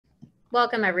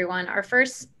Welcome, everyone. Our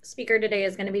first speaker today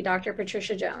is going to be Dr.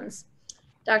 Patricia Jones.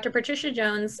 Dr. Patricia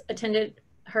Jones attended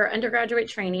her undergraduate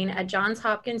training at Johns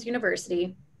Hopkins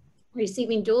University,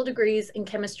 receiving dual degrees in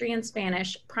chemistry and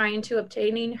Spanish prior to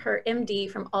obtaining her MD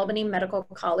from Albany Medical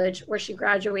College, where she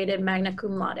graduated magna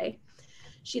cum laude.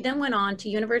 She then went on to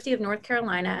University of North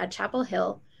Carolina at Chapel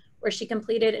Hill, where she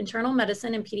completed internal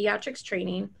medicine and pediatrics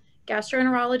training,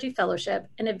 gastroenterology fellowship,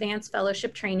 and advanced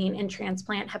fellowship training in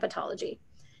transplant hepatology.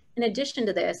 In addition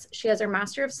to this, she has her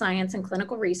Master of Science in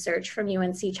Clinical Research from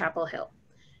UNC Chapel Hill.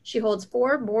 She holds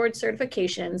 4 board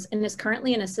certifications and is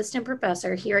currently an assistant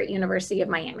professor here at University of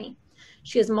Miami.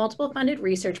 She has multiple funded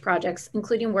research projects,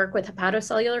 including work with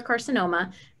hepatocellular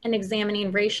carcinoma and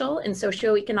examining racial and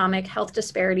socioeconomic health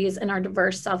disparities in our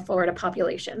diverse South Florida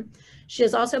population. She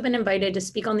has also been invited to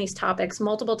speak on these topics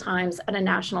multiple times at a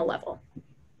national level.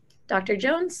 Dr.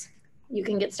 Jones, you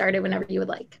can get started whenever you would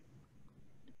like.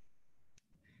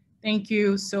 Thank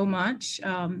you so much.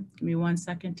 Give me 1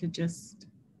 second to just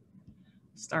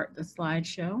start the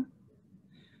slideshow.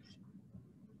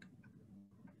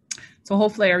 So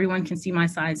hopefully everyone can see my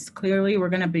slides clearly. We're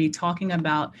going to be talking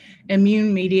about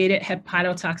immune-mediated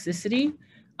hepatotoxicity.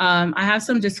 I have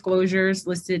some disclosures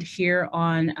listed here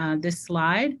on this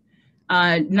slide.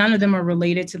 None of them are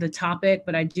related to the topic,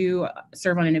 but I do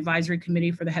serve on an advisory committee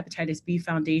for the Hepatitis B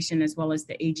Foundation as well as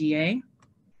the AGA.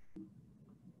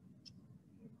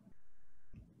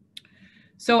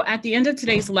 So at the end of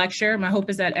today's lecture, my hope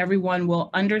is that everyone will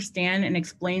understand and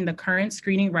explain the current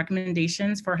screening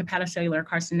recommendations for hepatocellular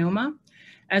carcinoma,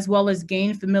 as well as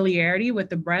gain familiarity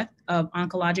with the breadth of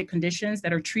oncologic conditions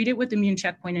that are treated with immune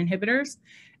checkpoint inhibitors,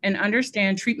 and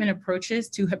understand treatment approaches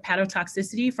to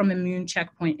hepatotoxicity from immune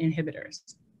checkpoint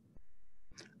inhibitors.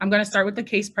 I'm going to start with the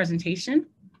case presentation.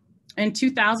 In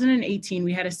 2018,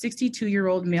 we had a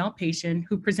 62-year-old male patient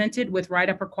who presented with right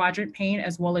upper quadrant pain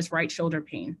as well as right shoulder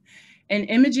pain. And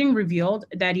imaging revealed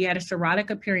that he had a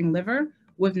cirrhotic appearing liver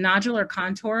with nodular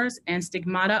contours and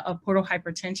stigmata of portal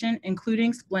hypertension,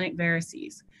 including splenic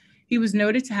varices. He was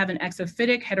noted to have an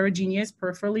exophytic heterogeneous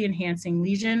peripherally enhancing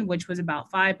lesion, which was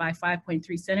about 5 by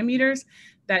 5.3 centimeters,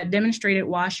 that demonstrated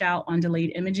washout on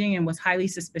delayed imaging and was highly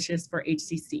suspicious for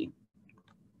HCC.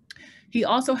 He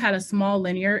also had a small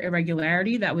linear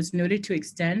irregularity that was noted to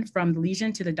extend from the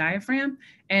lesion to the diaphragm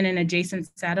and an adjacent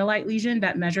satellite lesion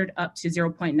that measured up to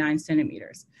 0.9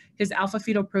 centimeters. His alpha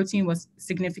fetoprotein was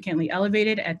significantly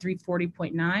elevated at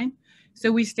 340.9.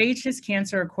 So we staged his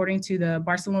cancer according to the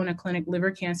Barcelona Clinic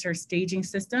liver cancer staging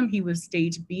system. He was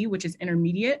stage B, which is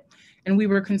intermediate. And we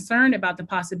were concerned about the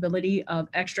possibility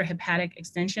of extrahepatic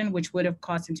extension, which would have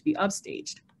caused him to be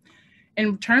upstaged.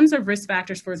 In terms of risk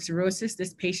factors for cirrhosis,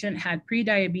 this patient had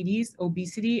prediabetes,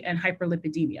 obesity, and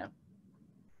hyperlipidemia.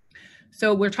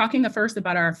 So we're talking first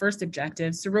about our first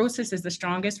objective. Cirrhosis is the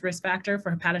strongest risk factor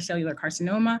for hepatocellular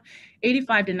carcinoma.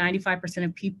 85 to 95%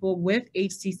 of people with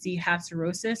HCC have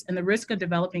cirrhosis, and the risk of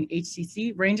developing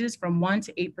HCC ranges from 1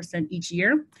 to 8% each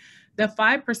year. The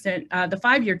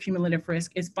 5-year cumulative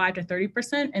risk is 5 to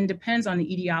 30% and depends on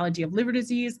the etiology of liver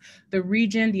disease, the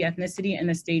region, the ethnicity, and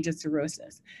the stage of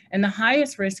cirrhosis. And the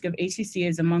highest risk of HCC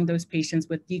is among those patients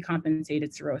with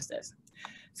decompensated cirrhosis.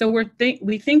 So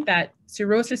we think that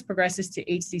cirrhosis progresses to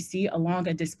HCC along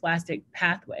a dysplastic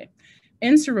pathway.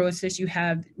 In cirrhosis, you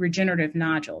have regenerative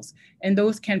nodules, and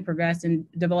those can progress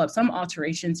and develop some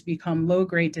alterations to become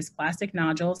low-grade dysplastic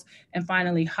nodules, and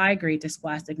finally high-grade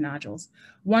dysplastic nodules.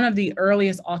 One of the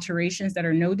earliest alterations that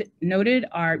are noted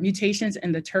are mutations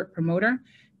in the TERT promoter,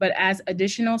 but as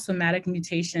additional somatic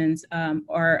mutations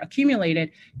are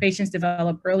accumulated, patients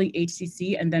develop early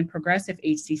HCC and then progressive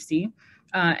HCC,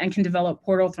 and can develop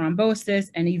portal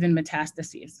thrombosis and even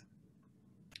metastases.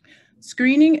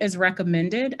 Screening is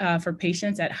recommended for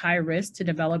patients at high risk to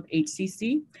develop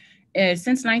HCC.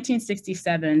 Since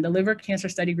 1967, the Liver Cancer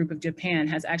Study Group of Japan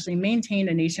has actually maintained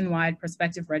a nationwide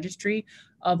prospective registry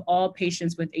of all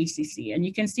patients with HCC. And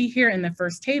you can see here in the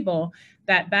first table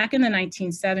that back in the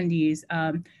 1970s,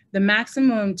 the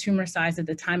maximum tumor size at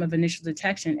the time of initial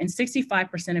detection in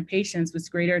 65% of patients was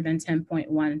greater than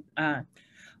 10.1.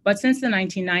 But since the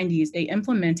 1990s, they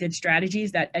implemented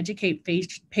strategies that educate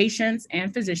patients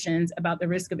and physicians about the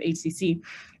risk of HCC.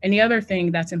 And the other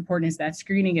thing that's important is that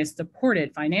screening is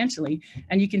supported financially.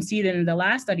 And you can see that in the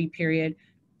last study period,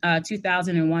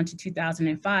 2001 to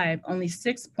 2005, only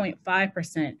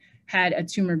 6.5% had a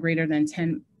tumor greater than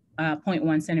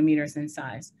 10.1 centimeters in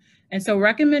size. And so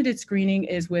recommended screening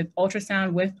is with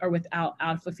ultrasound with or without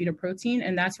alpha fetoprotein,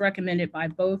 and that's recommended by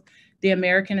both the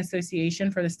American Association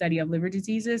for the Study of Liver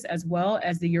Diseases as well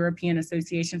as the European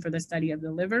Association for the Study of the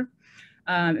Liver.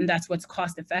 and that's what's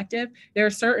cost effective. There are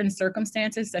certain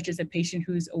circumstances, such as a patient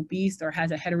who's obese or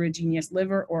has a heterogeneous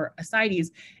liver or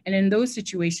ascites, and in those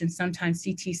situations, sometimes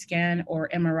CT scan or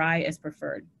MRI is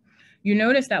preferred. You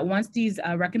notice that once these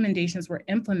recommendations were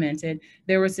implemented,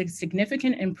 there was a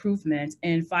significant improvement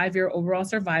in 5-year overall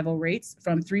survival rates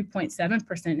from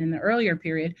 3.7% in the earlier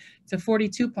period to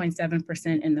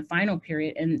 42.7% in the final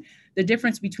period. And the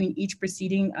difference between each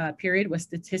preceding period was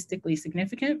statistically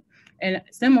significant. And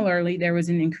similarly, there was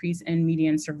an increase in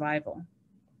median survival.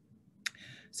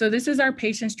 So this is our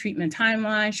patient's treatment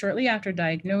timeline. Shortly after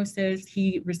diagnosis,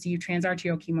 he received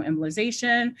transarterial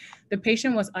chemoembolization. The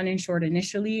patient was uninsured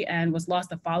initially and was lost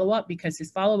to follow-up because his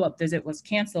follow-up visit was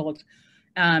canceled.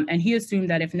 And he assumed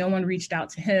that if no one reached out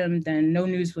to him, then no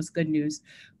news was good news.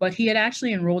 But he had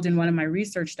actually enrolled in one of my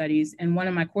research studies, and one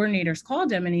of my coordinators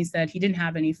called him and he said he didn't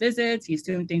have any visits. He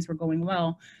assumed things were going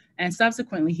well. And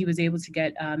subsequently, he was able to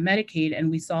get Medicaid, and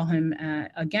we saw him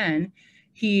again.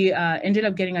 He ended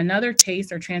up getting another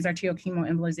TACE or transarterial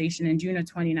chemoembolization in June of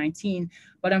 2019,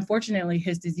 but unfortunately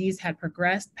his disease had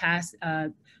progressed past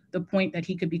the point that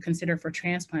he could be considered for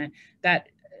transplant. That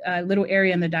little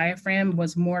area in the diaphragm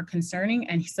was more concerning,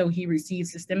 and so he received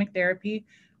systemic therapy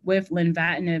with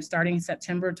lenvatinib starting in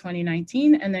September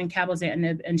 2019 and then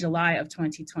cabozantinib in July of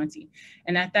 2020.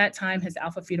 And at that time, his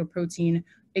alpha fetoprotein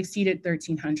exceeded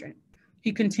 1,300.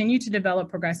 He continued to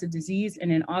develop progressive disease,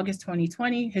 and in August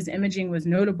 2020, his imaging was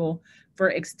notable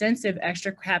for extensive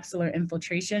extracapsular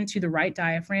infiltration to the right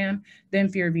diaphragm, the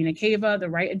inferior vena cava, the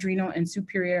right adrenal and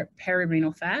superior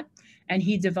perirenal fat. And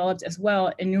he developed as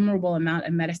well innumerable amount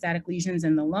of metastatic lesions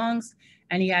in the lungs,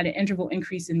 and he had an interval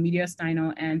increase in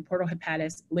mediastinal and portal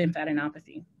hepatis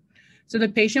lymphadenopathy. So the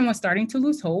patient was starting to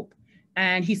lose hope,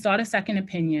 and he sought a second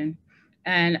opinion.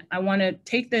 And I want to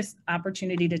take this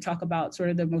opportunity to talk about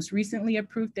sort of the most recently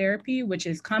approved therapy, which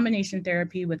is combination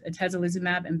therapy with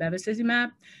atezolizumab and bevacizumab.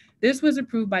 This was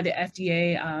approved by the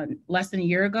FDA less than a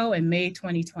year ago in May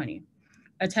 2020.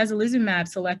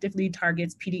 Atezolizumab selectively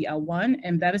targets PD-L1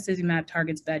 and bevacizumab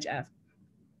targets VEGF.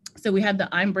 So we had the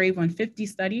I'm Brave 150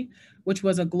 study, which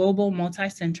was a global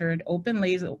multi-centered open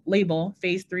label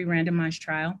phase 3 randomized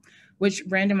trial, which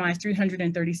randomized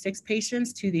 336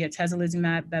 patients to the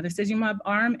atezolizumab bevacizumab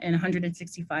arm and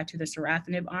 165 to the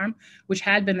sorafenib arm, which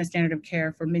had been the standard of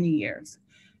care for many years.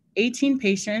 18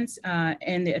 patients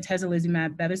in the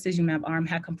atezolizumab bevacizumab arm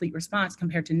had complete response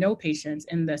compared to no patients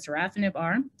in the sorafenib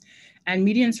arm. And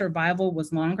median survival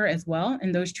was longer as well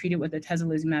in those treated with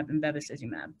atezolizumab and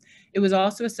bevacizumab. It was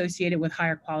also associated with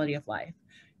higher quality of life.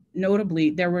 Notably,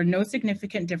 there were no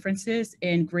significant differences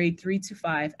in grade 3 to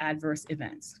 5 adverse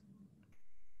events.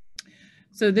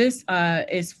 So this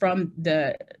is from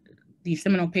the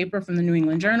seminal paper from the New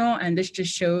England Journal, and this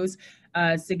just shows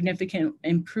significant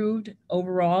improved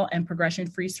overall and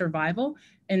progression-free survival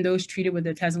in those treated with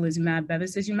atezolizumab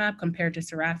bevacizumab compared to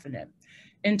sorafenib.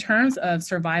 In terms of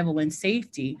survival and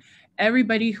safety,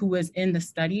 everybody who was in the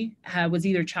study was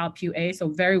either Child-Pugh A, so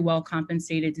very well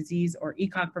compensated disease, or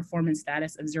ECOG performance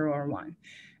status of 0 or 1.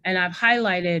 And I've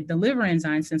highlighted the liver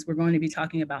enzyme since we're going to be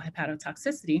talking about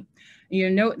hepatotoxicity. You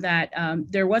note that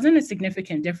there wasn't a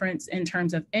significant difference in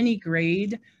terms of any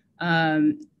grade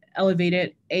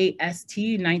elevated AST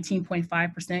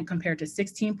 19.5% compared to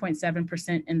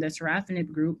 16.7% in the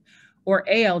sorafenib group, or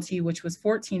ALT, which was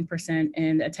 14%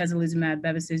 in the atezolizumab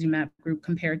bevacizumab group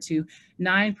compared to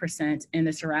 9% in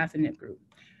the sorafenib group.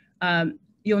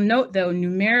 You'll note though,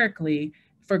 numerically,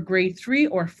 for grade 3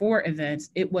 or 4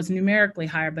 events, it was numerically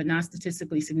higher, but not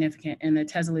statistically significant in the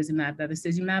atezolizumab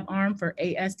bevacizumab arm for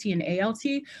AST and ALT,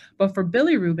 but for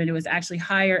bilirubin, it was actually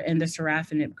higher in the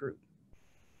sorafenib group.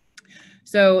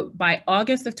 So by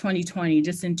August of 2020,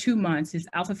 just in 2 months, his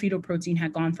alpha fetoprotein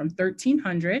had gone from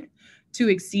 1,300 to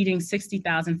exceeding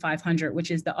 60,500,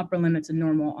 which is the upper limits of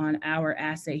normal on our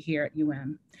assay here at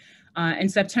UM. In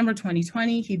September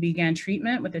 2020, he began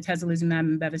treatment with atezolizumab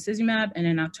and bevacizumab, and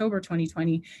in October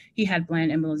 2020, he had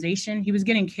bland embolization. He was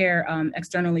getting care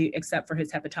externally except for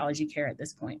his hepatology care at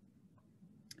this point.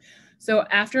 So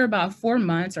after about 4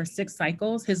 months or 6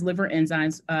 cycles, his liver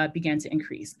enzymes began to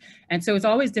increase. And so it's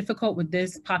always difficult with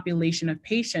this population of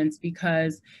patients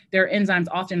because their enzymes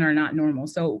often are not normal.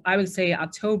 So I would say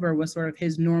October was sort of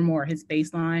his normal or his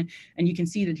baseline. And you can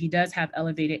see that he does have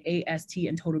elevated AST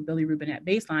and total bilirubin at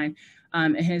baseline.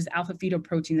 And his alpha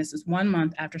fetoprotein, this is 1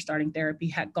 month after starting therapy,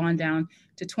 had gone down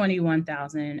to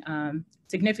 21,000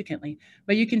 significantly.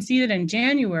 But you can see that in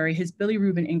January, his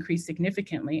bilirubin increased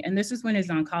significantly. And this is when his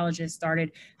oncologist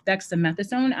started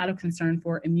dexamethasone out of concern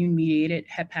for immune-mediated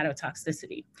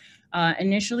hepatotoxicity.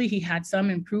 Initially, he had some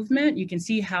improvement. You can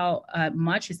see how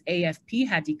much his AFP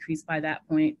had decreased by that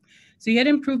point. So he had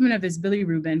improvement of his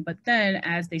bilirubin, but then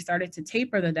as they started to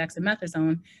taper the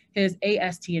dexamethasone, his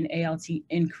AST and ALT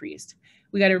increased.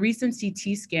 We got a recent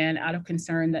CT scan out of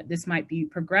concern that this might be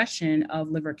progression of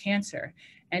liver cancer.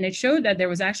 And it showed that there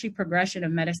was actually progression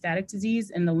of metastatic disease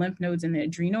in the lymph nodes and the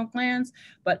adrenal glands,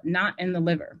 but not in the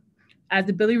liver. As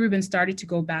the bilirubin started to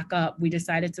go back up, we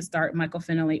decided to start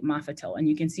mycophenolate mofetil. And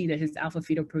you can see that his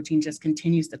alpha-fetoprotein just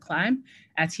continues to climb,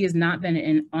 as he has not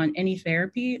been on any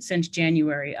therapy since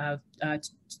January of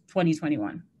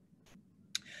 2021.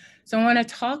 So I want to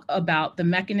talk about the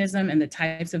mechanism and the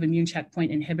types of immune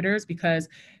checkpoint inhibitors, because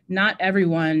not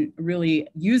everyone really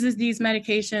uses these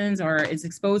medications or is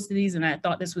exposed to these. And I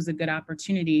thought this was a good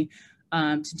opportunity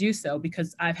to do so,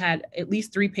 because I've had at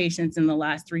least 3 patients in the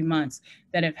last 3 months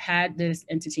that have had this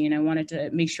entity, and I wanted to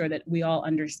make sure that we all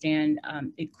understand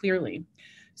it clearly.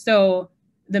 So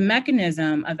the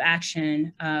mechanism of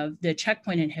action of the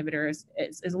checkpoint inhibitors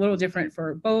is a little different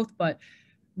for both, but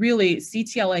really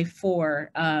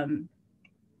CTLA-4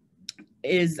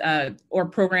 is or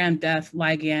programmed death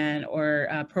ligand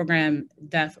or programmed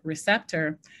death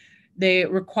receptor. They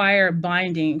require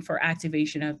binding for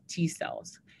activation of T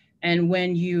cells. And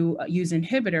when you use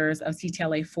inhibitors of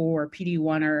CTLA-4 or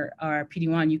PD-1 or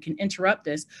PD-1, you can interrupt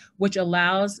this, which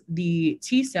allows the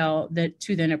T cell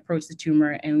to then approach the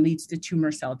tumor and leads to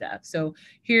tumor cell death. So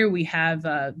here we have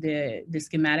the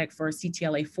schematic for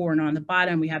CTLA-4, and on the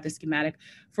bottom we have the schematic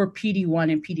for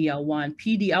PD-1 and PD-L1.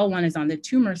 PD-L1 is on the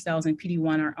tumor cells and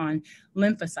PD-1 are on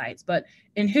lymphocytes. But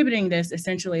inhibiting this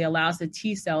essentially allows the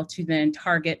T cell to then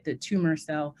target the tumor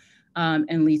cell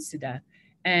and leads to death.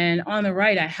 And on the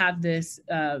right, I have this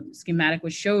schematic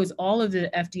which shows all of the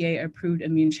FDA approved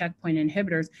immune checkpoint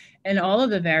inhibitors and all of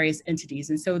the various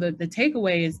entities. And so the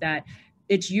takeaway is that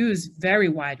it's used very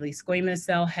widely: squamous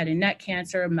cell head and neck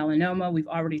cancer, melanoma. We've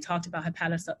already talked about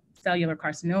hepatocellular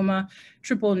carcinoma,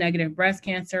 triple negative breast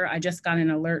cancer. I just got an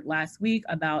alert last week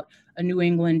about a New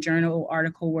England Journal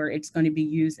article where it's going to be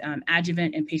used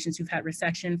adjuvant in patients who've had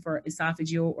resection for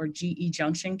esophageal or GE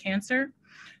junction cancer.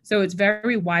 So it's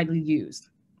very widely used.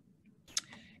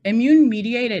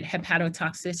 Immune-mediated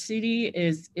hepatotoxicity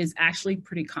is actually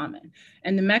pretty common.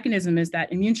 And the mechanism is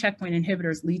that immune checkpoint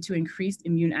inhibitors lead to increased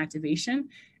immune activation,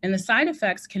 and the side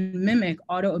effects can mimic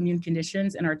autoimmune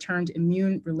conditions and are termed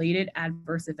immune-related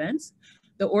adverse events.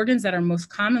 The organs that are most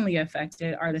commonly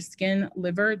affected are the skin,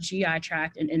 liver, GI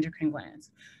tract, and endocrine glands.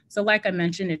 So like I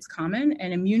mentioned, it's common,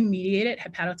 and immune-mediated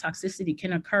hepatotoxicity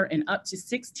can occur in up to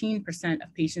 16%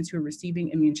 of patients who are receiving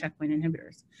immune checkpoint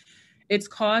inhibitors. It's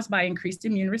caused by increased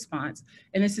immune response,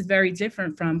 and this is very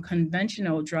different from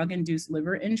conventional drug-induced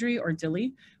liver injury or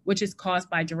DILI, which is caused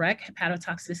by direct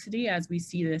hepatotoxicity, as we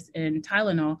see this in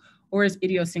Tylenol, or is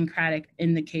idiosyncratic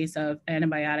in the case of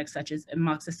antibiotics such as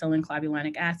amoxicillin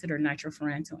clavulanic acid or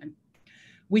nitrofurantoin.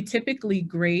 We typically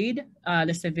grade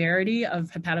the severity of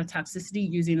hepatotoxicity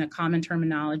using the common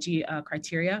terminology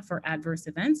criteria for adverse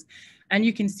events. And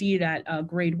you can see that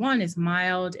grade 1 is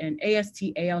mild, and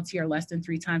AST, ALT are less than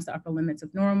 3 times the upper limits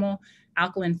of normal.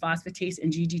 Alkaline phosphatase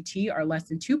and GGT are less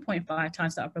than 2.5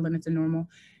 times the upper limits of normal.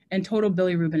 And total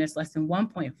bilirubin is less than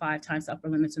 1.5 times the upper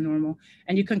limits of normal.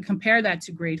 And you can compare that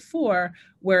to grade 4,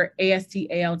 where AST,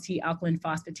 ALT, alkaline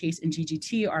phosphatase, and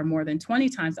GGT are more than 20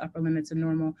 times the upper limits of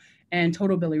normal, and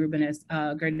total bilirubin is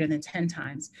greater than 10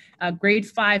 times. Grade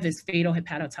 5 is fatal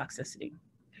hepatotoxicity.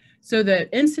 So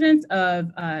the incidence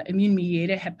of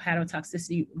immune-mediated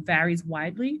hepatotoxicity varies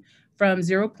widely, from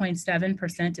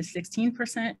 0.7% to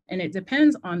 16%, and it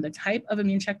depends on the type of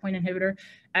immune checkpoint inhibitor,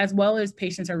 as well as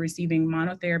patients are receiving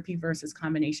monotherapy versus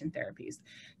combination therapies.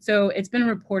 So it's been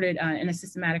reported in a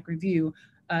systematic review,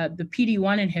 the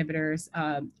PD-1 inhibitors,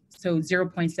 so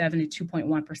 0.7 to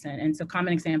 2.1%. And so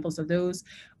common examples of those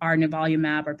are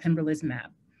nivolumab or pembrolizumab.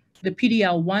 The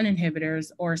PD-L1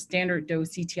 inhibitors, or standard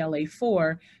dose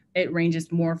CTLA-4, it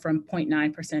ranges more from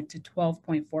 0.9% to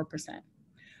 12.4%.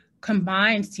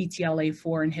 Combined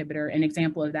CTLA-4 inhibitor, an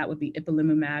example of that would be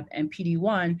ipilimumab and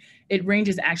PD-1, it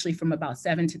ranges actually from about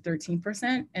 7 to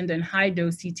 13%, and then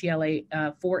high-dose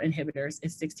CTLA-4 inhibitors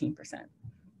is 16%.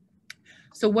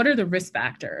 So what are the risk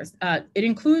factors? It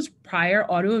includes prior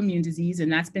autoimmune disease,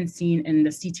 and that's been seen in the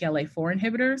CTLA-4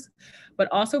 inhibitors, but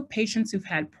also patients who've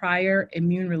had prior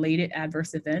immune-related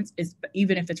adverse events,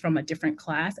 even if it's from a different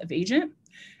class of agent.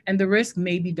 And the risk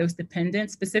may be dose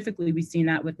dependent. Specifically, we've seen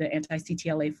that with the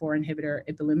anti-CTLA-4 inhibitor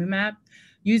ipilimumab.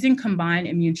 Using combined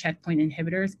immune checkpoint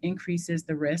inhibitors increases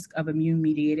the risk of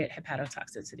immune-mediated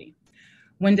hepatotoxicity.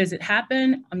 When does it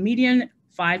happen? A median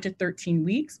 5 to 13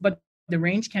 weeks, but the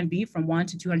range can be from 1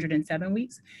 to 207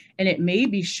 weeks, and it may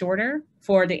be shorter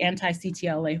for the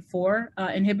anti-CTLA-4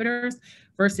 inhibitors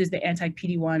versus the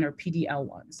anti-PD-1 or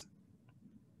PD-L1s.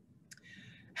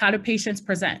 How do patients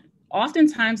present?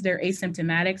 Oftentimes they're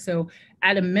asymptomatic. So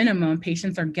at a minimum,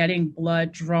 patients are getting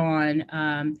blood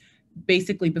drawn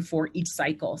basically before each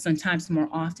cycle, sometimes more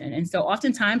often. And so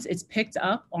oftentimes it's picked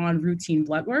up on routine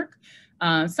blood work.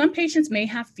 Some patients may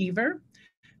have fever.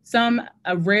 Some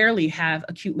rarely have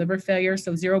acute liver failure,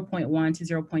 so 0.1 to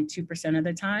 0.2% of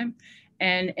the time.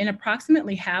 And in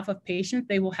approximately half of patients,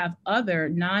 they will have other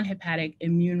non-hepatic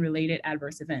immune-related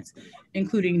adverse events,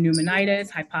 including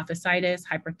pneumonitis, hypophysitis,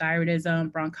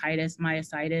 hyperthyroidism, bronchitis,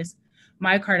 myositis,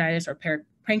 myocarditis, or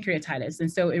pancreatitis.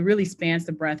 And so it really spans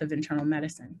the breadth of internal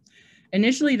medicine.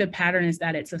 Initially, the pattern is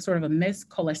that it's a sort of a mixed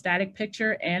cholestatic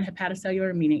picture and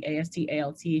hepatocellular, meaning AST,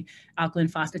 ALT, alkaline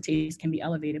phosphatase can be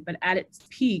elevated, but at its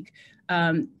peak,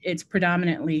 it's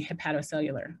predominantly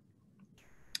hepatocellular.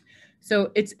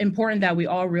 So it's important that we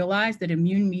all realize that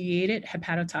immune-mediated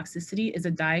hepatotoxicity is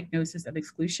a diagnosis of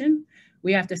exclusion.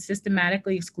 We have to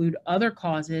systematically exclude other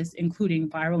causes, including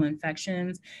viral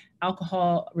infections,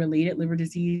 alcohol-related liver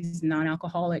disease,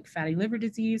 non-alcoholic fatty liver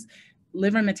disease,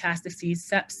 liver metastases,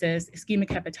 sepsis, ischemic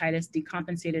hepatitis,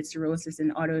 decompensated cirrhosis,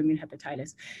 and autoimmune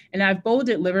hepatitis. And I've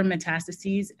bolded liver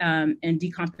metastases and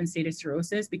decompensated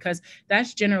cirrhosis because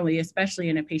that's generally, especially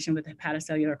in a patient with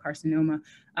hepatocellular carcinoma,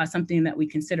 something that we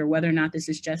consider whether or not this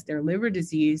is just their liver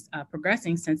disease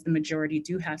progressing, since the majority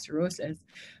do have cirrhosis,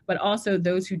 but also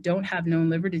those who don't have known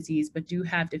liver disease but do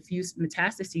have diffuse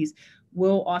metastases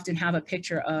will often have a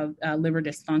picture of liver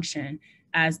dysfunction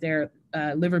as their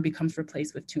liver becomes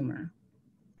replaced with tumor.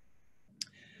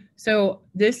 So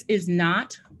this is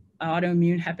not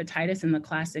autoimmune hepatitis in the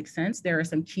classic sense. There are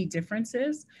some key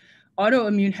differences.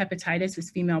 Autoimmune hepatitis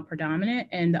is female predominant,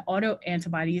 and the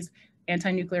autoantibodies,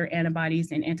 anti-nuclear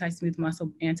antibodies, and anti-smooth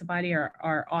muscle antibody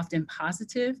are often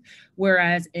positive,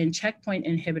 whereas in checkpoint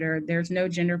inhibitor, there's no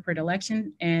gender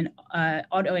predilection, and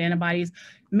autoantibodies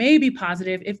may be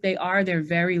positive. If they are, they're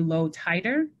very low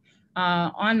titer.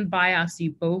 On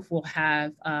biopsy, both will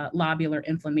have lobular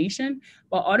inflammation,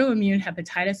 while autoimmune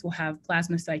hepatitis will have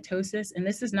plasmacytosis, and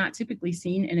this is not typically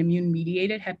seen in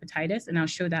immune-mediated hepatitis, and I'll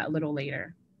show that a little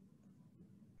later.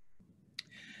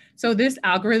 So this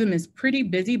algorithm is pretty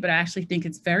busy, but I actually think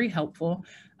it's very helpful,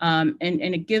 and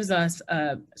it gives us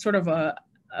sort of a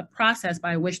process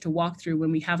by which to walk through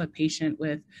when we have a patient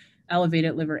with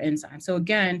elevated liver enzymes. So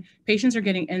again, patients are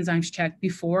getting enzymes checked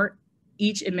before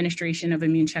each administration of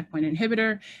immune checkpoint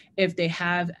inhibitor. If they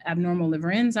have abnormal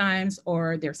liver enzymes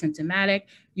or they're symptomatic,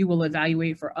 you will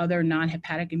evaluate for other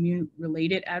non-hepatic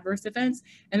immune-related adverse events.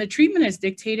 And the treatment is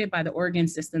dictated by the organ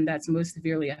system that's most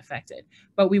severely affected.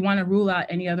 But we want to rule out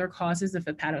any other causes of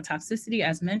hepatotoxicity,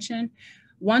 as mentioned.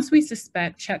 Once we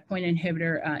suspect checkpoint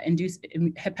inhibitor-induced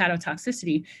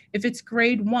hepatotoxicity, if it's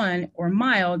grade 1 or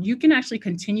mild, you can actually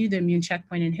continue the immune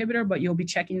checkpoint inhibitor, but you'll be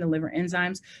checking the liver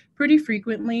enzymes pretty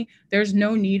frequently. There's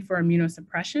no need for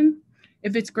immunosuppression.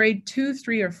 If it's grade 2,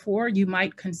 3, or 4, you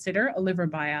might consider a liver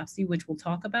biopsy, which we'll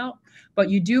talk about, but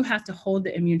you do have to hold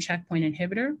the immune checkpoint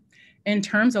inhibitor. In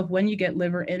terms of when you get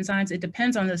liver enzymes, it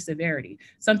depends on the severity.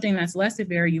 Something that's less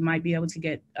severe, you might be able to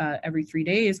get every 3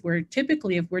 days, where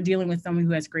typically if we're dealing with someone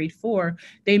who has grade 4,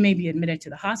 they may be admitted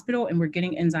to the hospital and we're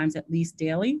getting enzymes at least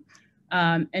daily.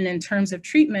 And in terms of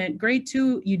treatment, grade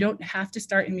 2, you don't have to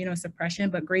start immunosuppression,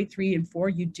 but grade 3 and 4,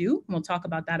 you do. And we'll talk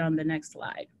about that on the next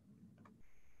slide.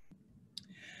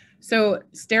 So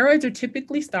steroids are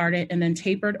typically started and then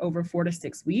tapered over 4 to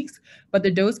 6 weeks, but the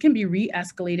dose can be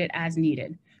re-escalated as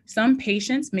needed. Some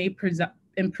patients may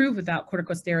improve without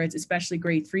corticosteroids, especially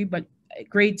grade 2,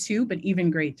 but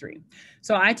even grade 3.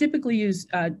 So I typically use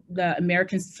the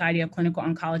American Society of Clinical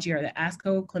Oncology, or the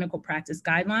ASCO clinical practice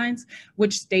guidelines,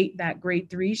 which state that grade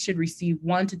 3 should receive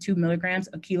 1 to 2 milligrams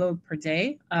a kilo per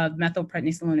day of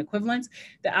methylprednisolone equivalents.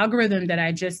 The algorithm that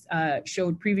I just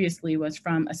showed previously was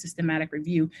from a systematic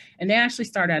review, and they actually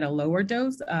start at a lower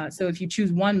dose. So if you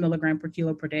choose 1 milligram per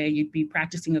kilo per day, you'd be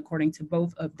practicing according to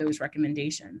both of those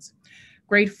recommendations.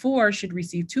 Grade 4 should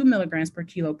receive 2 milligrams per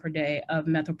kilo per day of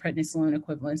methylprednisolone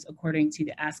equivalents according to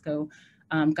the ASCO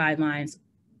guidelines.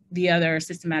 The other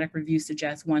systematic review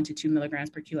suggests 1 to 2 milligrams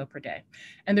per kilo per day.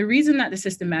 And the reason that the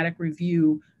systematic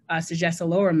review suggests a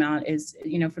lower amount is,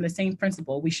 for the same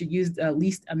principle, we should use the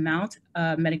least amount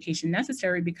of medication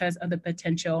necessary because of the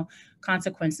potential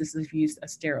consequences of use of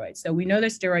steroids. So we know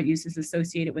that steroid use is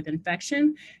associated with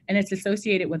infection, and it's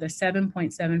associated with a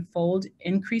 7.7-fold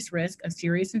increased risk of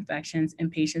serious infections in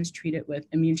patients treated with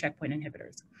immune checkpoint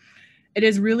inhibitors. It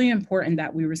is really important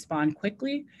that we respond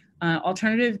quickly.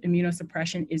 Alternative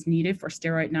immunosuppression is needed for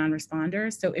steroid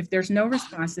non-responders. So if there's no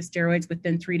response to steroids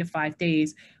within 3 to 5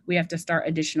 days, we have to start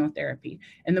additional therapy.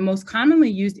 And the most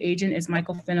commonly used agent is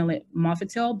mycophenolate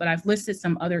mofetil, but I've listed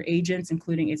some other agents,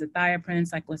 including azathioprine,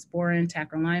 cyclosporin,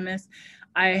 tacrolimus.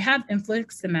 I have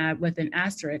infliximab with an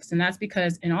asterisk, and that's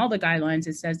because in all the guidelines,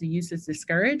 it says the use is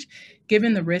discouraged,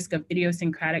 given the risk of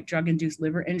idiosyncratic drug-induced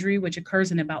liver injury, which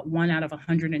occurs in about 1 out of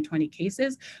 120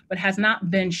 cases, but has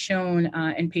not been shown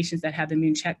in patients that have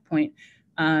immune checkpoint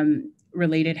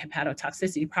related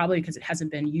hepatotoxicity, probably because it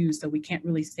hasn't been used, so we can't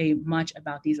really say much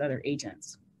about these other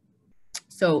agents.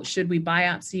 So should we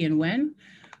biopsy and when?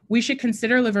 We should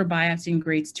consider liver biopsy in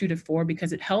grades 2 to 4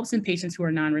 because it helps in patients who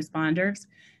are non-responders.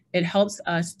 It helps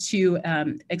us to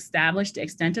establish the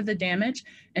extent of the damage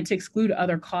and to exclude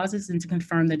other causes and to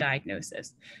confirm the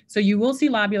diagnosis. So you will see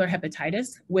lobular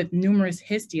hepatitis with numerous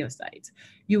histiocytes.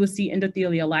 You will see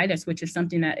endothelialitis, which is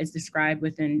something that is described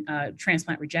within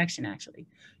transplant rejection, actually.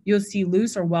 You'll see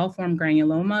loose or well-formed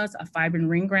granulomas, a fibrin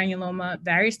ring granuloma,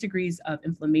 various degrees of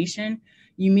inflammation.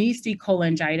 You may see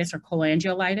cholangitis or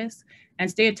cholangiolitis. And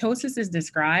steatosis is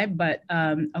described, but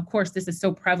of course, this is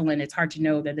so prevalent, it's hard to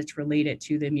know that it's related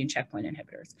to the immune checkpoint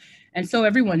inhibitors. And so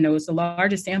everyone knows the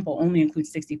largest sample only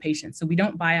includes 60 patients, so we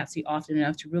don't biopsy often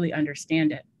enough to really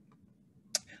understand it.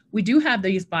 We do have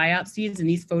these biopsies, and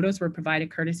these photos were provided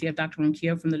courtesy of Dr.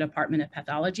 Ronquillo from the Department of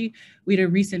Pathology. We had a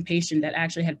recent patient that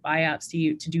actually had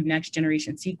biopsy to do next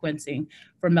generation sequencing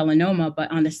for melanoma, but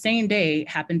on the same day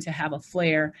happened to have a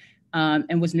flare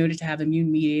and was noted to have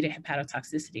immune-mediated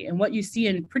hepatotoxicity. And what you see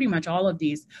in pretty much all of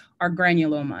these are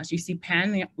granulomas. You see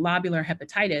panlobular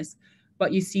hepatitis,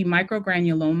 but you see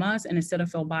microgranulomas and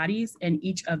acidophil bodies in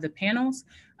each of the panels.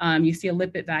 You see a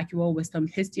lipid vacuole with some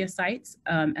histiocytes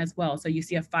as well. So you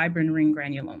see a fibrin ring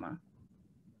granuloma.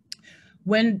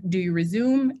 When do you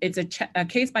resume? It's a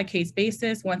case-by-case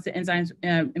basis. Once the enzymes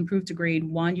improve to grade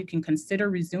 1, you can consider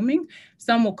resuming.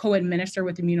 Some will co-administer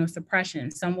with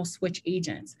immunosuppression. Some will switch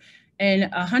agents. In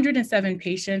 107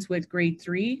 patients with grade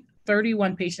 3,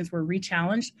 31 patients were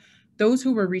rechallenged. Those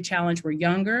who were rechallenged were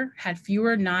younger, had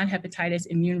fewer non-hepatitis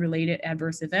immune-related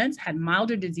adverse events, had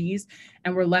milder disease,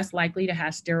 and were less likely to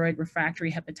have steroid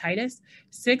refractory hepatitis.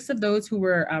 6 of those who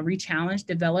were rechallenged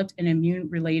developed an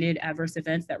immune-related adverse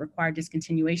events that required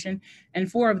discontinuation,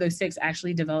 and 4 of those 6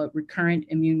 actually developed recurrent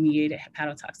immune-mediated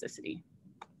hepatotoxicity.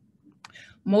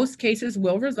 Most cases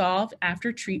will resolve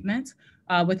after treatment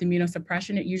with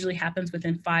immunosuppression. It usually happens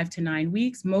within 5 to 9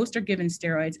 weeks. Most are given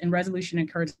steroids, and resolution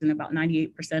occurs in about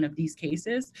 98% of these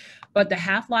cases. But the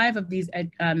half-life of these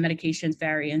medications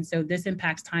vary, and so this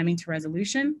impacts timing to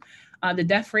resolution. The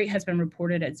death rate has been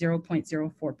reported at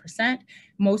 0.04%.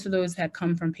 Most of those have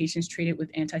come from patients treated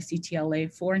with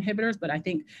anti-CTLA-4 inhibitors, but I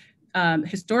think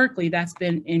historically that's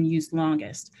been in use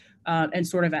longest and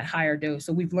sort of at higher dose.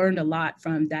 So we've learned a lot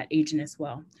from that agent as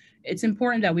well. It's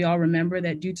important that we all remember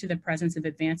that due to the presence of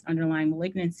advanced underlying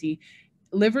malignancy,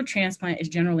 liver transplant is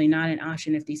generally not an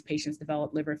option if these patients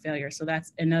develop liver failure. So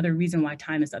that's another reason why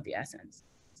time is of the essence.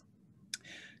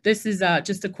 This is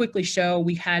just to quickly show,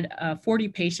 we had 40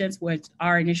 patients with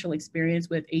our initial experience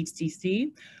with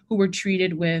HCC who were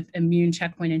treated with immune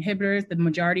checkpoint inhibitors. The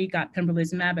majority got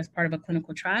pembrolizumab as part of a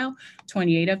clinical trial,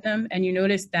 28 of them. And you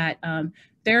notice that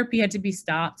therapy had to be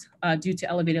stopped due to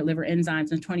elevated liver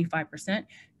enzymes in 25%,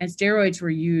 and steroids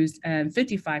were used in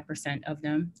 55% of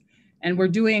them. And we're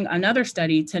doing another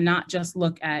study to not just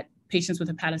look at patients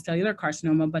with hepatocellular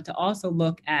carcinoma, but to also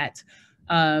look at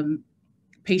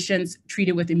patients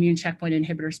treated with immune checkpoint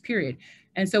inhibitors, period.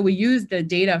 And so we used the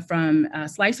data from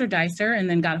Slicer Dicer and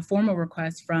then got a formal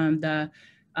request from the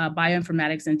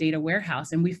Bioinformatics and Data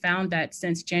Warehouse. And we found that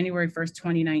since January 1st,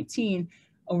 2019,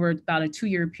 over about a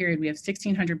 2-year period, we have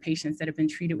 1,600 patients that have been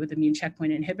treated with immune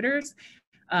checkpoint inhibitors,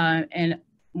 and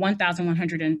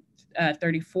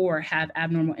 1,134 have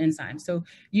abnormal enzymes. So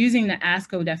using the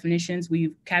ASCO definitions,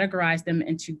 we've categorized them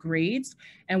into grades,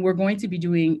 and we're going to be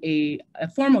doing a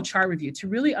formal chart review to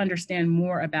really understand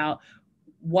more about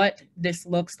what this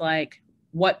looks like,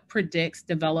 what predicts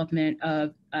development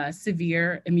of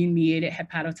severe immune-mediated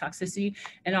hepatotoxicity,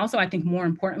 and also, I think more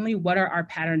importantly, what are our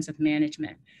patterns of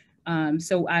management?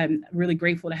 So I'm really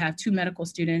grateful to have 2 medical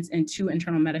students and 2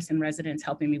 internal medicine residents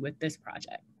helping me with this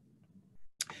project.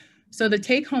 So the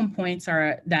take-home points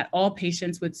are that all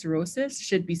patients with cirrhosis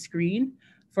should be screened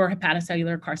for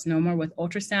hepatocellular carcinoma with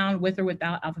ultrasound, with or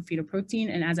without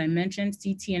alpha-fetoprotein. And as I mentioned,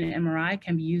 CT and MRI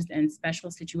can be used in special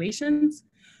situations.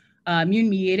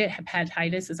 Immune-mediated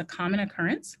hepatitis is a common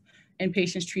occurrence in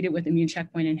patients treated with immune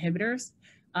checkpoint inhibitors.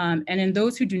 And in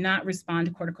those who do not respond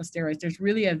to corticosteroids, there's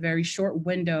really a very short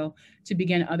window to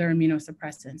begin other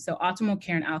immunosuppressants. So optimal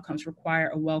care and outcomes require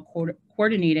a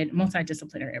well-coordinated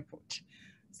multidisciplinary approach.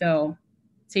 So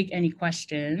take any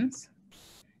questions,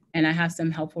 and I have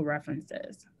some helpful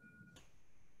references.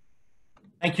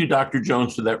 Thank you, Dr.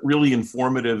 Jones, for that really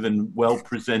informative and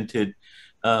well-presented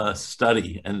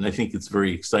study. And I think it's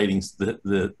very exciting,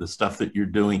 the stuff that you're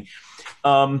doing.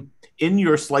 In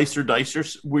your slicer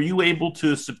dicers, were you able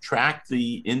to subtract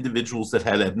the individuals that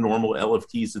had abnormal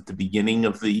LFTs at the beginning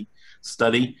of the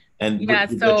study? And yeah,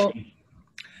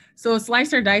 so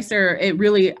slicer dicer,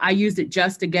 I used it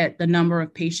just to get the number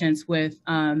of patients with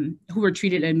who were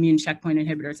treated immune checkpoint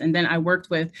inhibitors. And then I worked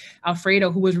with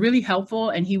Alfredo, who was really helpful,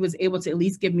 and he was able to at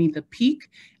least give me the peak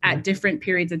at different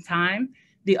periods of time.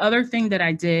 The other thing that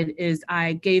I did is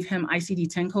I gave him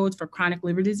ICD-10 codes for chronic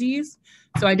liver disease.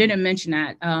 So I didn't mention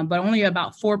that, but only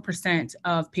about 4%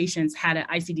 of patients had an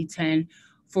ICD-10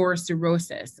 for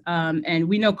cirrhosis. And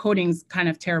we know coding's kind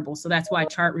of terrible, so that's why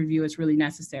chart review is really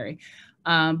necessary.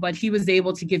 But he was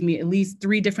able to give me at least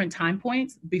 3 different time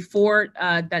points before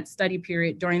that study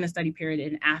period, during the study period,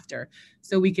 and after,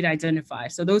 so we could identify.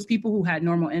 So those people who had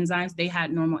normal enzymes, they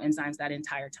had normal enzymes that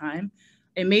entire time.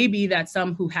 It may be that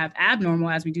some who have abnormal,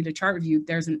 as we do the chart review,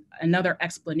 there's another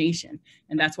explanation,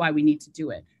 and that's why we need to do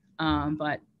it.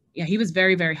 But yeah, he was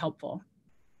very, very helpful.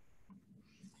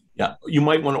 Yeah, you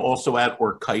might want to also add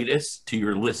orchitis to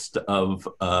your list of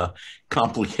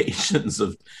complications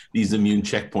of these immune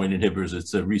checkpoint inhibitors.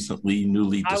 It's a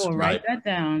newly described. I will write that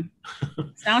down.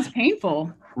 Sounds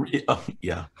painful.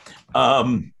 Yeah.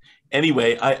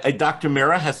 Anyway, Dr.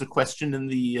 Mera has a question in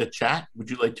the chat. Would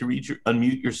you like to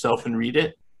unmute yourself and read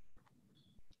it?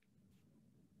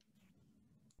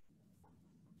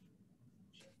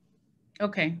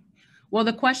 Okay. Well,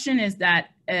 the question is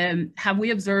that, have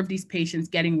we observed these patients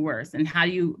getting worse, and how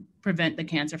do you prevent the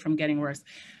cancer from getting worse?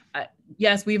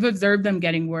 Yes, we've observed them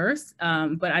getting worse,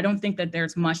 but I don't think that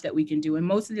there's much that we can do. And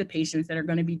most of the patients that are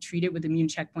going to be treated with immune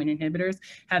checkpoint inhibitors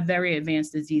have very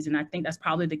advanced disease. And I think that's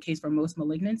probably the case for most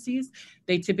malignancies.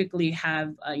 They typically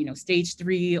have, stage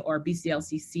 3 or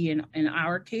BCLCC in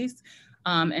our case.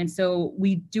 And so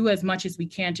we do as much as we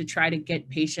can to try to get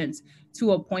patients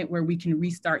to a point where we can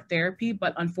restart therapy,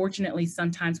 but unfortunately,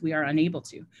 sometimes we are unable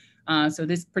to. So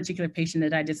this particular patient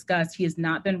that I discussed, he has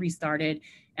not been restarted,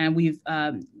 and we've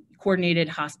coordinated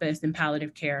hospice and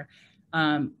palliative care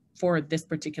for this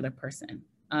particular person.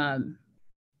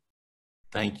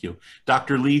 Thank you.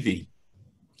 Dr. Levy,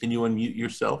 can you unmute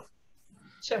yourself?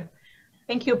 Sure.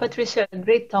 Thank you, Patricia.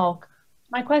 Great talk.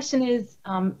 My question is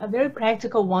a very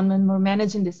practical one. When we're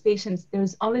managing these patients,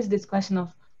 there's always this question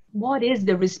of what is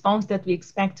the response that we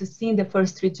expect to see in the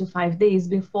first 3 to 5 days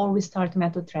before we start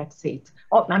methotrexate?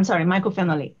 Oh, I'm sorry,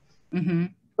 mycophenolate. Mm-hmm.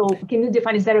 So can you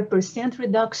define, is there a %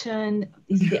 reduction?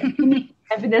 Is there any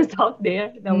evidence out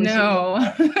there?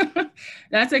 No,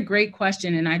 that's a great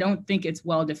question. And I don't think it's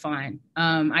well defined.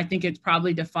 I think it's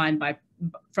probably defined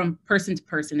from person to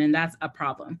person, and that's a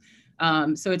problem.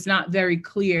 So it's not very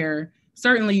clear.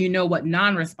 Certainly, you know what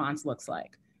non-response looks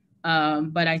like.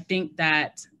 But I think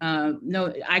that,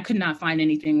 no, I could not find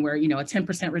anything where, a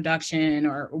 10% reduction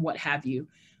or what have you.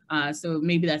 So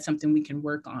maybe that's something we can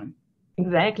work on.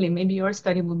 Exactly. Maybe your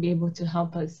study will be able to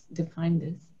help us define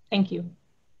this. Thank you.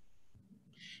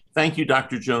 Thank you,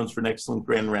 Dr. Jones, for an excellent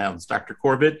grand rounds. Dr.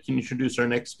 Corbett, can you introduce our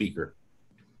next speaker?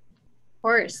 Of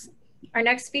course. Our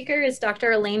next speaker is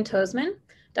Dr. Elaine Tozman.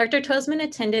 Dr. Tozman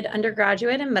attended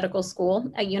undergraduate and medical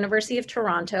school at University of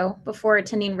Toronto before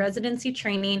attending residency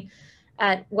training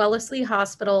at Wellesley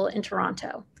Hospital in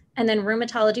Toronto, and then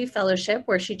rheumatology fellowship,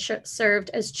 where she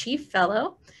served as chief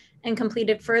fellow and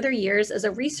completed further years as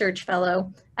a research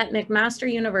fellow at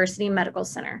McMaster University Medical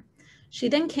Center. She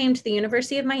then came to the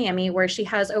University of Miami, where she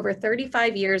has over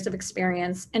 35 years of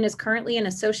experience and is currently an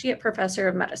associate professor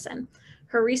of medicine.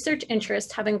 Her research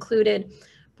interests have included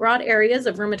broad areas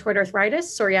of rheumatoid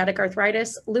arthritis, psoriatic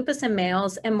arthritis, lupus in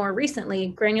males, and more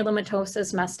recently,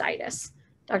 granulomatous mastitis.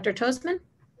 Dr. Tozman?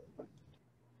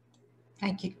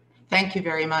 Thank you. Thank you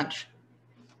very much.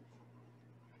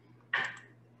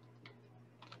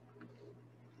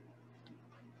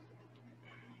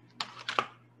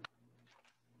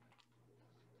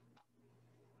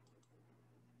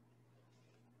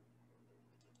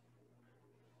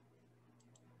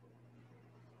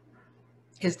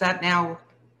 Is that now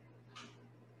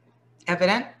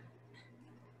evident?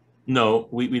 No,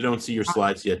 we don't see your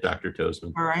slides yet, Dr.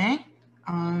 Tozman. All right.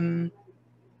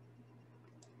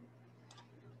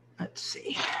 Let's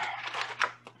see.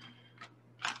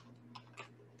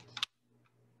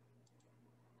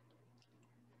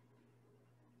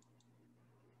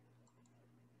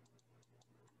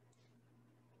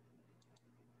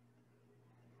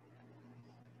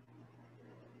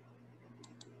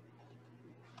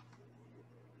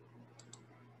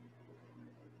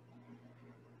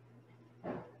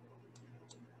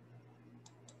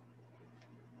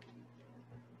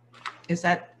 Is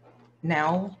that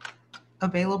now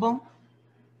available?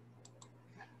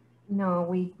 No,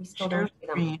 we still Share don't see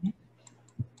them. screen.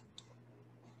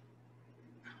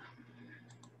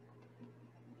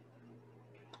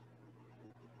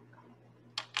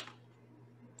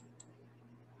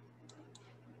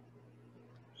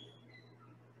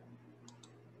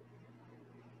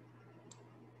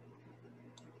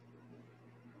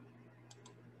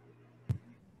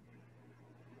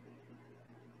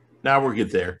 Now we're good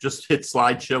there. Just hit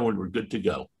slideshow and we're good to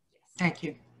go. Thank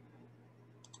you.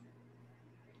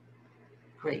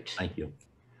 Great. Thank you.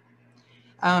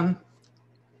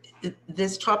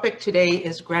 This topic today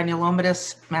is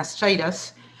granulomatous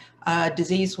mastitis, a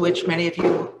disease which many of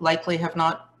you likely have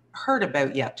not heard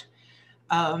about yet.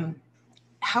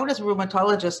 How does a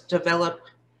rheumatologist develop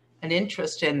an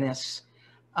interest in this?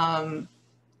 The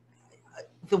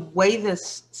way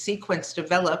this sequence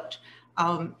developed,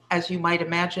 as you might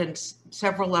imagine,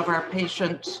 several of our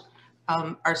patients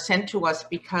are sent to us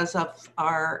because of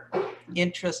our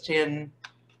interest in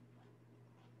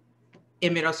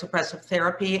immunosuppressive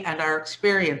therapy and our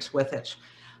experience with it.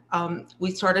 We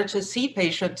started to see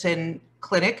patients in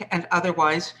clinic and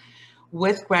otherwise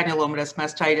with granulomatous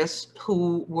mastitis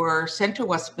who were sent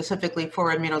to us specifically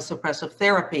for immunosuppressive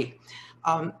therapy.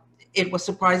 It was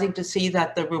surprising to see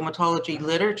that the rheumatology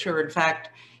literature, in fact,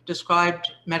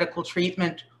 described medical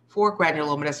treatment for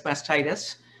granulomatous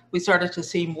mastitis. We started to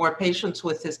see more patients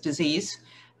with this disease.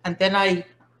 And then I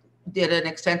did an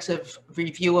extensive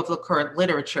review of the current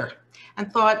literature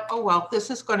and thought, oh, well,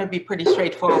 this is going to be pretty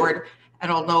straightforward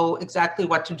and I'll know exactly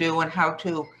what to do and how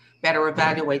to better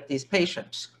evaluate these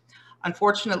patients.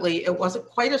 Unfortunately, it wasn't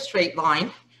quite a straight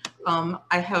line.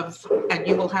 I have, and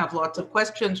you will have lots of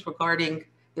questions regarding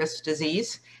this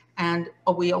disease, and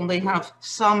we only have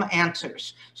some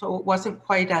answers. So it wasn't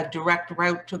quite a direct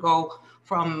route to go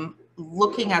from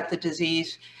looking at the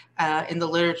disease in the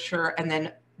literature and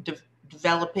then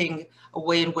developing a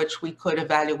way in which we could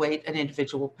evaluate an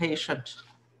individual patient.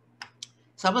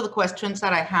 Some of the questions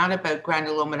that I had about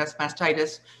granulomatous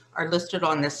mastitis are listed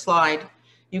on this slide.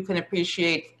 You can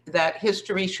appreciate that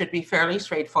history should be fairly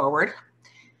straightforward.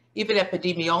 Even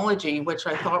epidemiology, which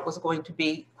I thought was going to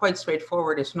be quite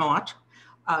straightforward, is not.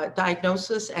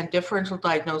 Diagnosis and differential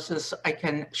diagnosis I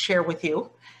can share with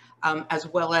you, as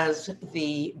well as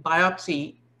the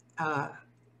biopsy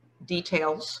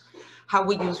details. How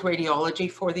we use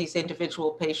radiology for these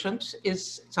individual patients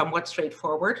is somewhat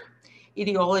straightforward.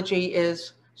 Etiology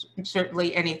is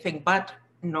certainly anything but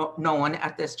known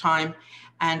at this time.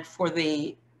 And for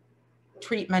the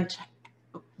treatment,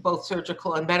 both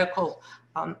surgical and medical,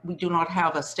 we do not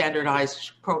have a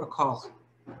standardized protocol.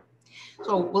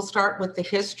 So we'll start with the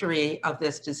history of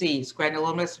this disease.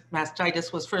 Granulomatous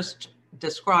mastitis was first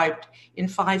described in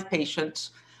 5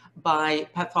 patients by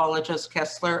pathologists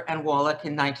Kessler and Wallach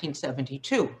in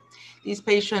 1972. These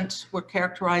patients were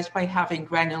characterized by having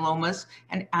granulomas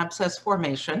and abscess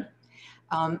formation.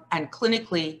 And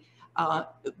clinically,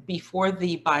 before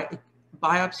the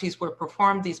biopsies were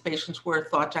performed, these patients were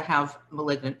thought to have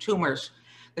malignant tumors.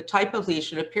 The type of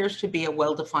lesion appears to be a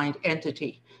well-defined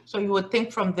entity. So you would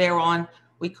think from there on,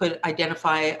 we could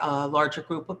identify a larger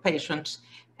group of patients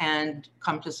and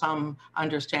come to some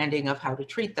understanding of how to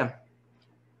treat them.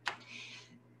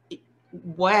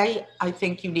 Why I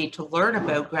think you need to learn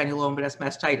about granulomatous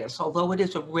mastitis, although it